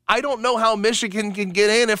 I don't know how Michigan can get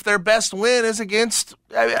in if their best win is against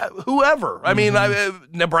whoever. I mean,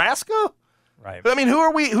 Nebraska? Right. I mean, who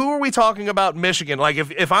are we talking about Michigan? Like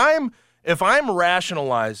if I'm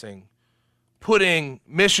rationalizing putting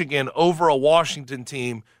Michigan over a Washington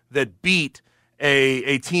team that beat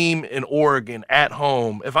a team in Oregon at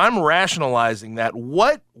home, if I'm rationalizing that,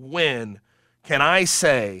 what win can I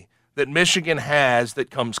say that Michigan has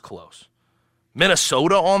that comes close?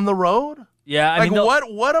 Minnesota on the road? Yeah, I mean,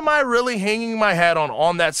 what am I really hanging my hat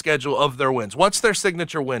on that schedule of their wins? What's their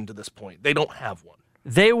signature win to this point? They don't have one.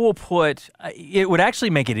 They will put – it would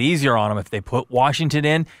actually make it easier on them if they put Washington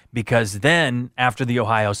in, because then after the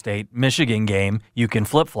Ohio State-Michigan game, you can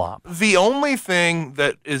flip-flop. The only thing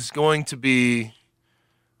that is going to be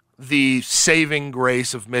the saving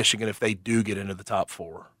grace of Michigan if they do get into the top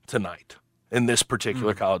 4 tonight in this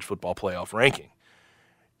particular college football playoff ranking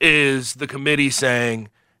is the committee saying,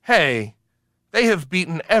 hey, they have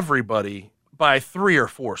beaten everybody by 3 or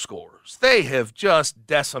 4 scores. They have just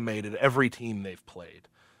decimated every team they've played.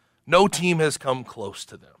 No team has come close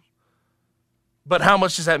to them. But how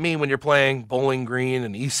much does that mean when you're playing Bowling Green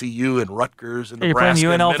and ECU and Rutgers and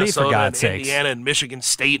Nebraska and UNLV, Minnesota for God's and sakes. Indiana and Michigan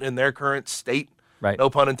State in their current state? Right. No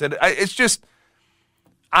pun intended. It's just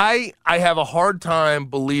I have a hard time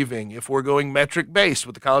believing, if we're going metric-based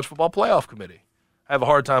with the College Football Playoff Committee, I have a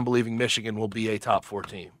hard time believing Michigan will be a top 4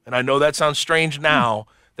 team. And I know that sounds strange now.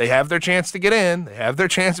 They have their chance to get in. They have their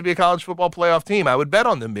chance to be a college football playoff team. I would bet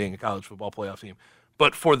on them being a college football playoff team.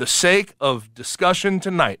 But for the sake of discussion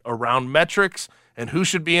tonight around metrics and who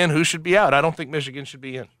should be in, who should be out, I don't think Michigan should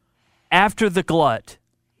be in. After the glut,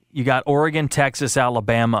 you got Oregon, Texas,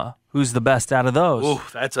 Alabama. Who's the best out of those? Ooh,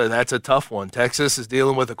 that's a tough one. Texas is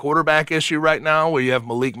dealing with a quarterback issue right now where you have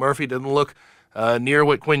Malik Murphy. Doesn't look near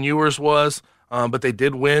what Quinn Ewers was, but they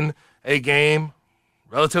did win a game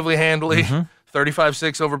relatively handily,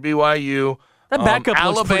 35-6 over BYU. That backup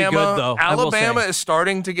looks pretty good, though. Alabama is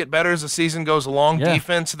starting to get better as the season goes along. Yeah.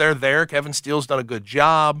 Defense, they're there. Kevin Steele's done a good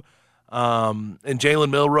job. And Jalen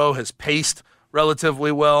Milroe has paced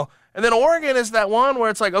relatively well. And then Oregon is that one where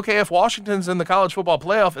it's like, okay, if Washington's in the college football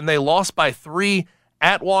playoff and they lost by 3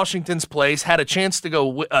 at Washington's place, had a chance to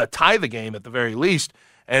go tie the game at the very least,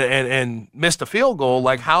 and missed a field goal,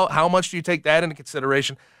 like how much do you take that into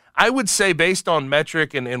consideration? I would say based on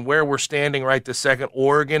metric and where we're standing right this second,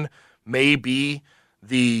 Oregon may be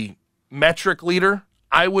the metric leader.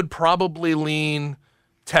 I would probably lean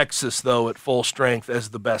Texas, though, at full strength as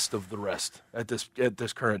the best of the rest at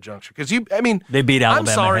this current juncture. Because, they beat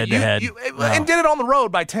Alabama head-to-head. And did it on the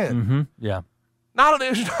road by 10. Mm-hmm. Yeah.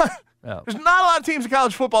 There's not a lot of teams in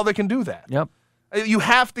college football that can do that. Yep. You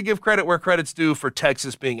have to give credit where credit's due for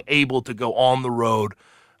Texas being able to go on the road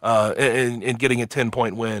and getting a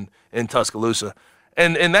 10-point win in Tuscaloosa.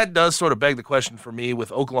 And that does sort of beg the question for me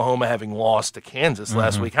with Oklahoma having lost to Kansas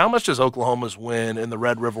last week. How much does Oklahoma's win in the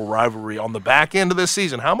Red River rivalry on the back end of this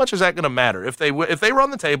season, how much is that going to matter? If they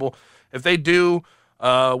run the table, if they do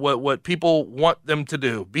what people want them to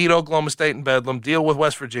do, beat Oklahoma State and Bedlam, deal with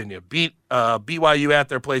West Virginia, beat BYU at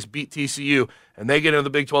their place, beat TCU, and they get into the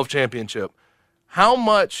Big 12 championship, how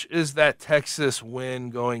much is that Texas win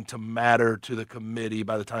going to matter to the committee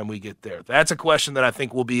by the time we get there? That's a question that I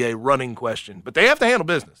think will be a running question. But they have to handle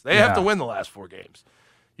business. They have to win the last 4 games.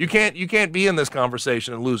 You can't be in this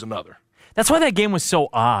conversation and lose another. That's why that game was so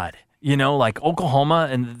odd. Like Oklahoma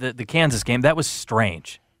and the Kansas game, that was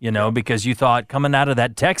strange, because you thought coming out of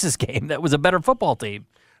that Texas game, that was a better football team.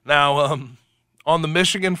 Now, on the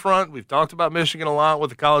Michigan front, we've talked about Michigan a lot with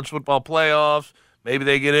the college football playoffs. Maybe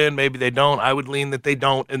they get in, maybe they don't. I would lean that they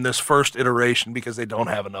don't in this first iteration because they don't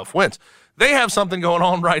have enough wins. They have something going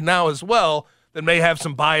on right now as well that may have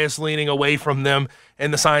some bias leaning away from them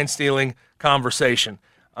in the sign-stealing conversation.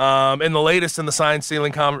 And the latest in the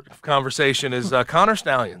sign-stealing conversation is Connor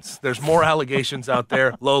Stallions. There's more allegations out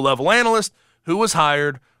there. Low-level analyst who was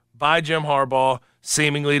hired by Jim Harbaugh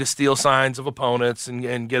seemingly to steal signs of opponents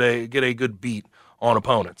and get a good beat on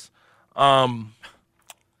opponents.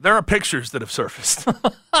 There are pictures that have surfaced.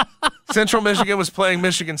 Central Michigan was playing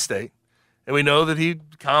Michigan State, and we know that he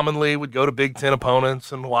commonly would go to Big Ten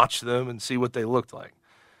opponents and watch them and see what they looked like.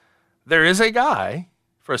 There is a guy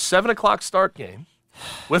for a 7 o'clock start game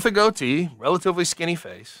with a goatee, relatively skinny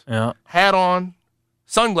face, hat on,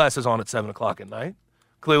 sunglasses on at 7 o'clock at night,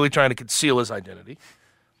 clearly trying to conceal his identity.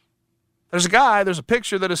 There's a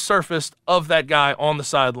picture that has surfaced of that guy on the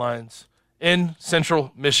sidelines in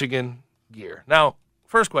Central Michigan gear. Now,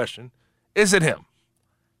 first question, is it him?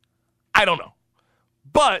 I don't know.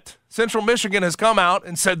 But Central Michigan has come out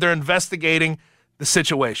and said they're investigating the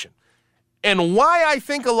situation. And why I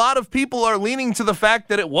think a lot of people are leaning to the fact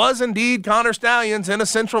that it was indeed Connor Stallions in a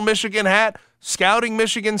Central Michigan hat scouting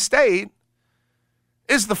Michigan State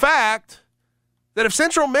is the fact that if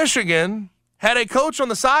Central Michigan had a coach on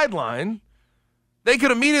the sideline, they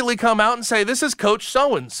could immediately come out and say, this is Coach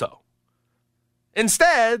so-and-so.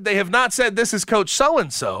 Instead, they have not said this is Coach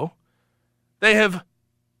so-and-so. They have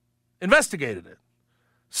investigated it.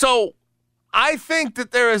 So I think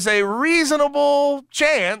that there is a reasonable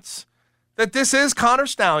chance that this is Connor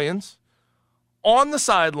Stallions on the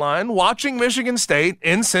sideline watching Michigan State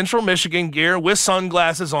in Central Michigan gear with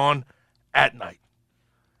sunglasses on at night.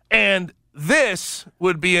 And this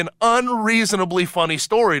would be an unreasonably funny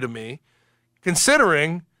story to me,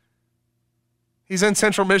 considering he's in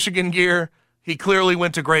Central Michigan gear. He clearly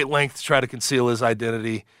went to great lengths to try to conceal his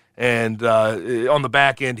identity, and on the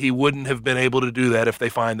back end, he wouldn't have been able to do that if they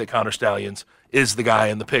find that Connor Stallions is the guy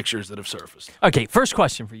in the pictures that have surfaced. Okay, first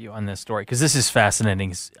question for you on this story, because this is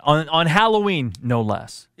fascinating. On Halloween, no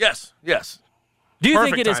less. Yes. Do you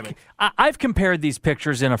Perfect think it timing. is? I've compared these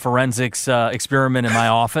pictures in a forensics experiment in my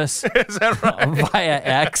office. Is that right? Via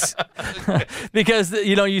X. Because,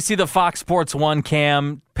 you see the Fox Sports 1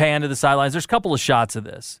 cam pan to the sidelines. There's a couple of shots of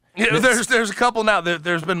this. Yeah, there's a couple now.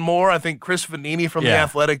 There's been more. I think Chris Vanini from The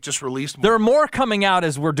Athletic just released more. There are more coming out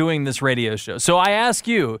as we're doing this radio show. So I ask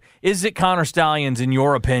you, is it Connor Stallions in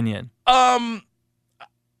your opinion? I'll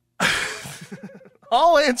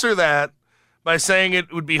answer that by saying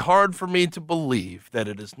it would be hard for me to believe that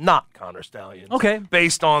it is not Connor Stallions. Okay.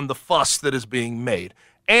 Based on the fuss that is being made.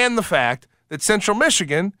 And the fact that Central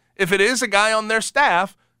Michigan, if it is a guy on their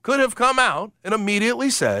staff, could have come out and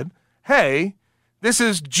immediately said, hey, this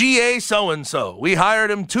is G.A. so-and-so. We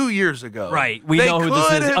hired him 2 years ago. Right. We know who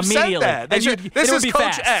this is immediately. This is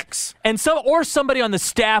Coach fast. X. And or somebody on the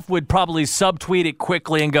staff would probably subtweet it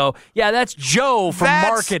quickly and go, yeah, that's Joe from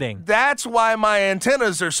marketing. That's why my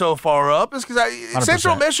antennas are so far up, is because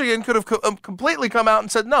Central Michigan could have completely come out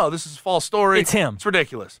and said, no, this is a false story. It's him. It's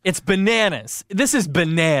ridiculous. It's bananas. This is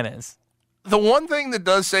bananas. The one thing that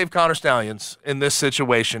does save Connor Stallions in this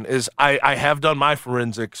situation is I have done my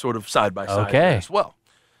forensic sort of side-by-side as well.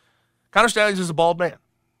 Connor Stallions is a bald man.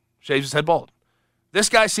 Shaves his head bald. This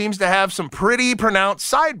guy seems to have some pretty pronounced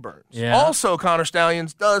sideburns. Yeah. Also, Connor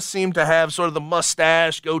Stallions does seem to have sort of the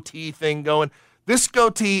mustache, goatee thing going. This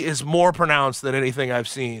goatee is more pronounced than anything I've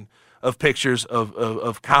seen of pictures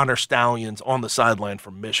of Connor Stallions on the sideline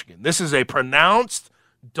from Michigan. This is a pronounced,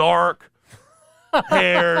 dark,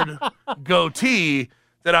 haired goatee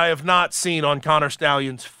that I have not seen on Connor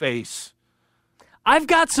Stallion's face. I've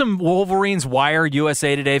got some Wolverines Wire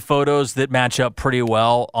USA Today photos that match up pretty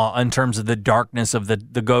well in terms of the darkness of the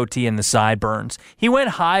goatee and the sideburns. He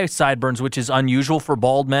went high sideburns, which is unusual for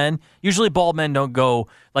bald men. Usually bald men don't go,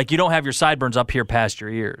 like, you don't have your sideburns up here past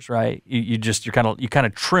your ears, right? You kind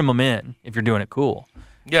of trim them in if you're doing it cool.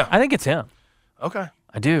 Yeah. I think it's him. Okay.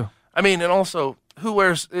 I do. I mean, and also, who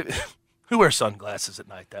wears sunglasses at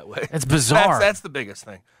night that way? It's bizarre. That's the biggest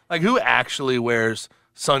thing. Like, who actually wears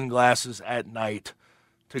sunglasses at night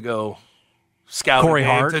to go scout Corey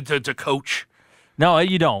Hart to coach? No,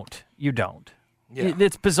 you don't. You don't. Yeah.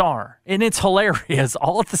 It's bizarre, and it's hilarious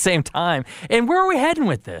all at the same time. And where are we heading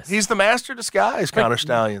with this? He's the master disguise, Connor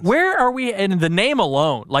Stallions. Where are we? And the name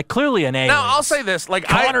alone, like, clearly an A. Now, I'll say this. Like,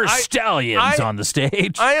 Connor Stallions on the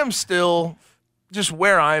stage. I am still just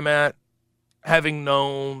where I'm at, having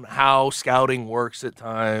known how scouting works at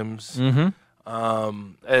times. Mm-hmm.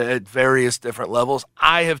 At various different levels.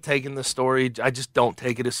 I have taken the story. I just don't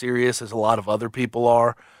take it as serious as a lot of other people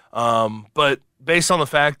are. But based on the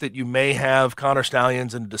fact that you may have Connor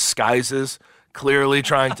Stallions in disguises, clearly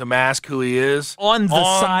trying to mask who he is on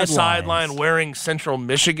the sideline wearing Central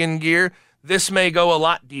Michigan gear, this may go a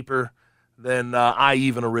lot deeper than I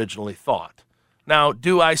even originally thought. Now,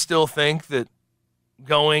 do I still think that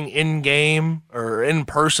going in-game or in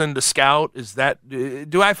person to scout,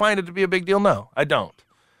 do I find it to be a big deal? No, I don't.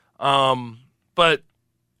 But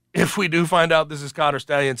if we do find out this is Connor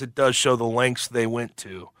Stallions, it does show the lengths they went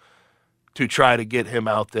to try to get him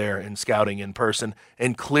out there and scouting in person.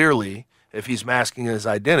 And clearly, if he's masking his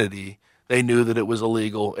identity, they knew that it was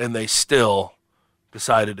illegal, and they still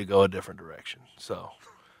decided to go a different direction. So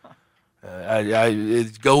I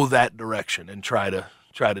go that direction and try to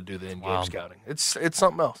do the in-game scouting. It's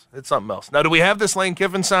something else. It's something else. Now, do we have this Lane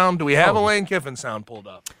Kiffin sound? Do we have a Lane Kiffin sound pulled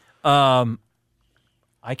up? I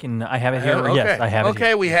have it here. Okay. Yes, I have it.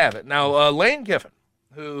 Okay, we have it. Now, Lane Kiffin,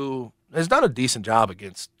 who has done a decent job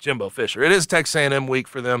against Jimbo Fisher. It is Texas A&M week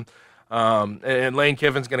for them, and Lane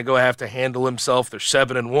Kiffin's going to have to handle himself. They're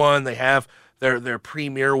 7-1. They have their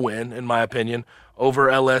premier win, in my opinion, over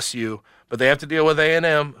LSU, but they have to deal with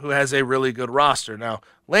A&M, who has a really good roster. Now,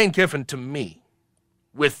 Lane Kiffin, to me,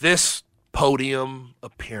 with this podium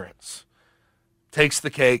appearance, takes the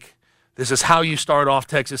cake. This is how you start off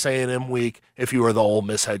Texas A&M week if you were the Ole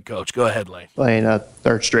Miss head coach. Go ahead, Lane. Playing a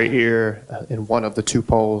third straight year in one of the two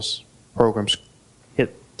polls, programs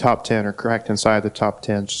hit top 10 or cracked inside the top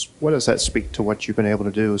 10. Just what does that speak to what you've been able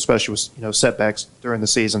to do, especially with setbacks during the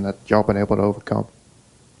season that y'all been able to overcome?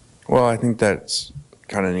 Well, I think that's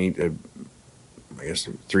kind of neat. I guess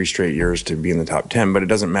 3 straight years to be in the top 10, but it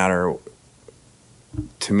doesn't matter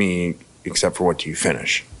to me except for what you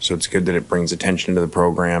finish. So it's good that it brings attention to the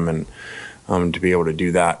program, and to be able to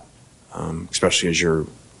do that, especially as you're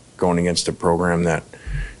going against a program that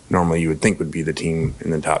normally you would think would be the team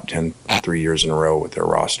in the top 10 3 years in a row with their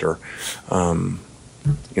roster.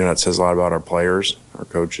 That says a lot about our players, our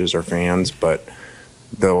coaches, our fans, but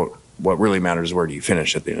what really matters is where do you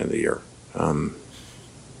finish at the end of the year.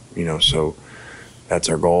 So that's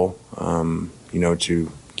our goal,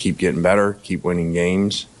 to keep getting better, keep winning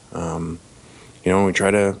games. We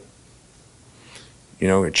try to,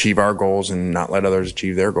 achieve our goals and not let others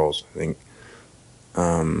achieve their goals. I think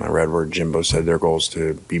I read where Jimbo said their goal is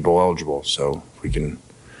to be bowl eligible. So if we can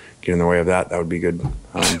get in the way of that, that would be good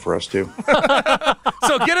for us too.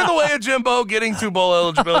 So get in the way of Jimbo getting to bowl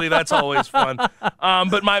eligibility. That's always fun.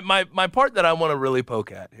 But my part that I want to really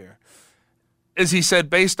poke at here is he said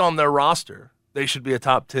based on their roster, they should be a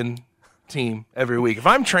top 10 team every week. If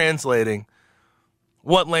I'm translating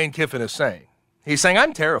what Lane Kiffin is saying, he's saying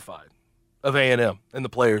I'm terrified of A&M and the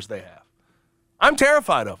players they have. I'm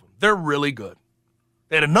terrified of them. They're really good.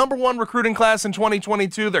 They had a number 1 recruiting class in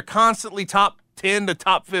 2022. They're constantly top 10 to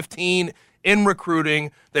top 15 in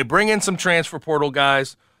recruiting. They bring in some transfer portal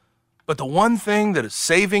guys. But the one thing that is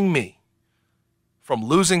saving me from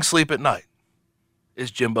losing sleep at night is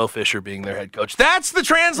Jimbo Fisher being their head coach. That's the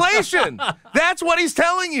translation. That's what he's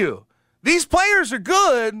telling you. These players are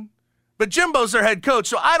good, but Jimbo's their head coach,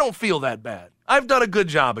 so I don't feel that bad. I've done a good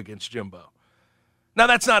job against Jimbo. Now,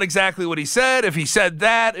 that's not exactly what he said. If he said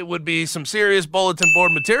that, it would be some serious bulletin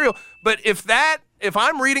board material. But if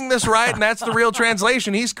I'm reading this right and that's the real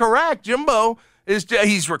translation, he's correct. Jimbo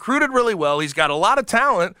he's recruited really well. He's got a lot of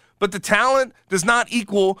talent, but the talent does not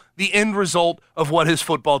equal the end result of what his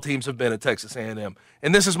football teams have been at Texas A&M.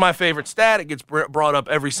 And this is my favorite stat. It gets brought up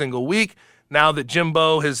every single week. Now that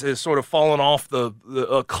Jimbo has sort of fallen off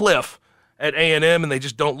the cliff at A&M and they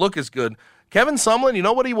just don't look as good. Kevin Sumlin, you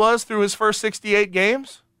know what he was through his first 68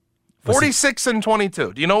 games? 46 and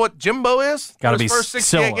 22. Do you know what Jimbo is? Got to be first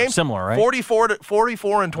 68 games? similar, right?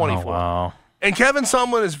 44 and 24. Oh, wow. And Kevin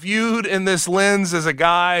Sumlin is viewed in this lens as a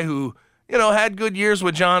guy who, had good years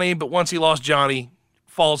with Johnny, but once he lost Johnny,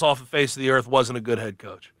 falls off the face of the earth, wasn't a good head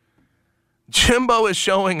coach. Jimbo is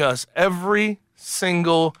showing us every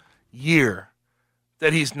single year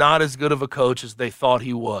that he's not as good of a coach as they thought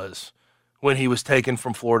he was when he was taken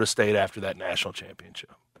from Florida State after that national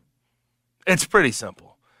championship. It's pretty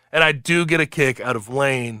simple. And I do get a kick out of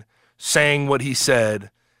Lane saying what he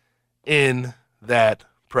said in that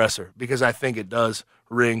presser because I think it does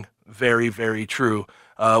ring very, very true.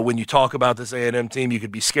 When you talk about this A&M team, you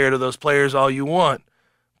could be scared of those players all you want,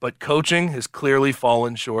 but coaching has clearly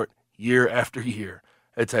fallen short year after year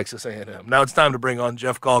at Texas A&M. Now it's time to bring on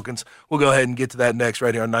Jeff Calkins. We'll go ahead and get to that next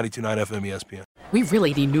right here on 92.9 FM ESPN. We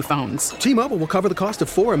really need new phones. T-Mobile will cover the cost of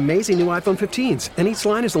 4 amazing new iPhone 15s, and each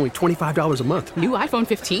line is only $25 a month. New iPhone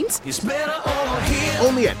 15s? It's better over here.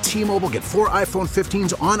 Only at T-Mobile, get 4 iPhone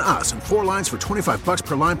 15s on us and 4 lines for $25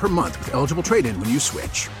 per line per month with eligible trade-in when you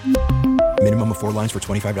switch. Minimum of 4 lines for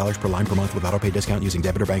 $25 per line per month with autopay discount using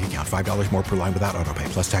debit or bank account. $5 more per line without autopay,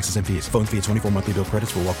 plus taxes and fees. Phone fee at 24 monthly bill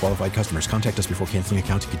credits for well-qualified customers. Contact us before canceling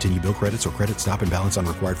account to continue bill credits or credit stop and balance on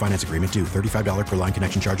required finance agreement due. $35 per line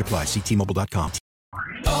connection charge applies. See T-Mobile.com.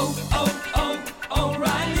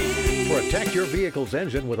 O'Reilly. Protect your vehicle's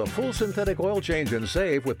engine with a full synthetic oil change and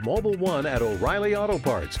save with Mobile One at O'Reilly Auto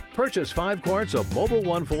Parts. Purchase 5 quarts of Mobile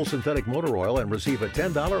One full synthetic motor oil and receive a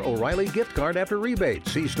 $10 O'Reilly gift card after rebate.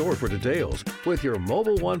 See store for details. With your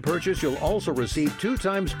Mobile One purchase, you'll also receive 2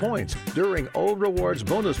 times points during O Rewards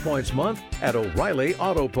Bonus Points Month at O'Reilly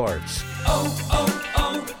Auto Parts.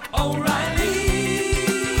 O'Reilly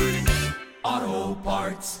Auto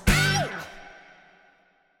Parts.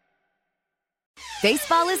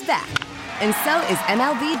 Baseball is back, and so is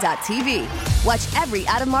MLB.tv. Watch every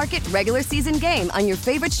out-of-market regular season game on your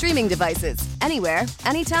favorite streaming devices, anywhere,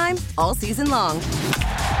 anytime, all season long.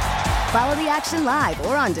 Follow the action live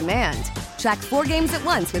or on demand. Track 4 games at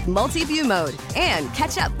once with multi-view mode and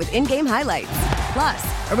catch up with in-game highlights.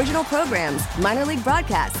 Plus, original programs, minor league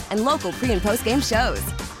broadcasts, and local pre- and post-game shows.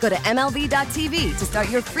 Go to MLB.tv to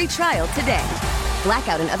start your free trial today.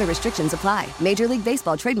 Blackout and other restrictions apply. Major League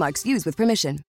Baseball trademarks used with permission.